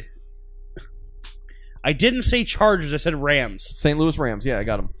tied. Who? I didn't say Chargers, I said Rams. St. Louis Rams, yeah, I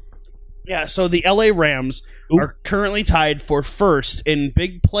got them. Yeah, so the LA Rams are currently tied for first in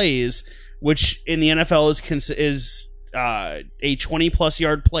big plays, which in the NFL is a 20+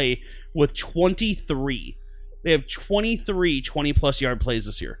 yard play with 23. They have 23 20+ yard plays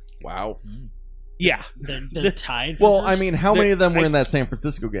this year. Wow. Yeah. They're tied for Well, first? I mean, how many of them were in that San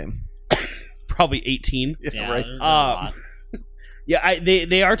Francisco game? probably 18. Yeah, right. there's a lot. Yeah,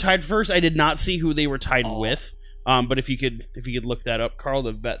 they are tied first. I did not see who they were tied with. But if you could look that up, Carl,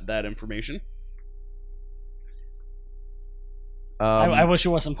 to vet that information. I wish it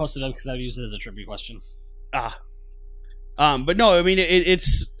wasn't posted up because I would use it as a trivia question. But no, I mean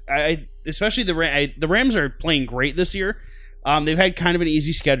it's especially the Rams are playing great this year. They've had kind of an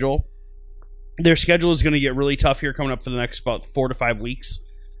easy schedule. Their schedule is going to get really tough here coming up for the next about 4 to 5 weeks.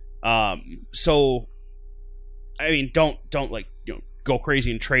 So, I mean, don't like go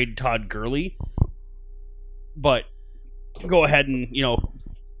crazy and trade Todd Gurley, but go ahead and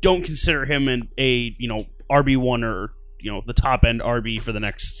don't consider him a RB1 or the top end RB for the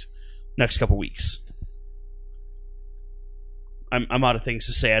next couple weeks. I'm out of things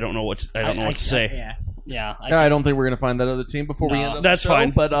to say. I don't know what to say. Yeah. I don't think we're gonna find that other team before we end up. That's the show,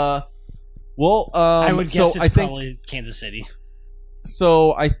 fine. But I would guess it's probably Kansas City.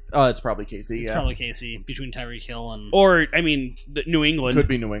 So it's probably KC. It's probably KC between Tyreek Hill and. Or I mean, New England Could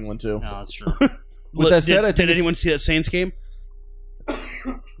be New England too. No, that's true. With that said, did anyone see that Saints game?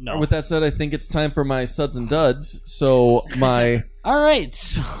 No. With that said, I think it's time for my suds and duds. So my. All right,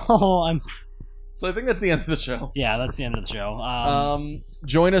 so So I think that's the end of the show. Yeah, that's the end of the show.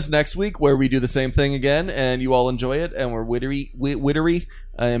 Join us next week where we do the same thing again, and you all enjoy it, and we're wittery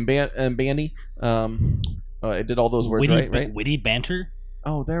and bandy. I did all those words right? Witty banter.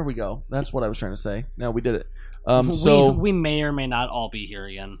 Oh, there we go. That's what I was trying to say. Now we did it. So we may or may not all be here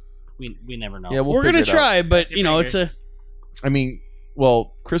again. We never know. Yeah, we're gonna try, but it's a. I mean,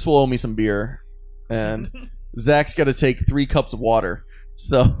 well, Chris will owe me some beer, and Zach's got to take 3 cups of water,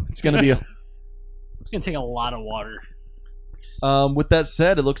 so it's gonna be a. It's going to take a lot of water. With that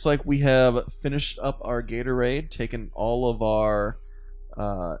said, it looks like we have finished up our Gatorade, taken all of our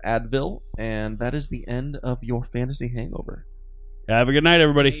Advil, and that is the end of your fantasy hangover. Have a good night,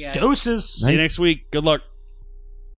 everybody. Doses. See you next week. Good luck.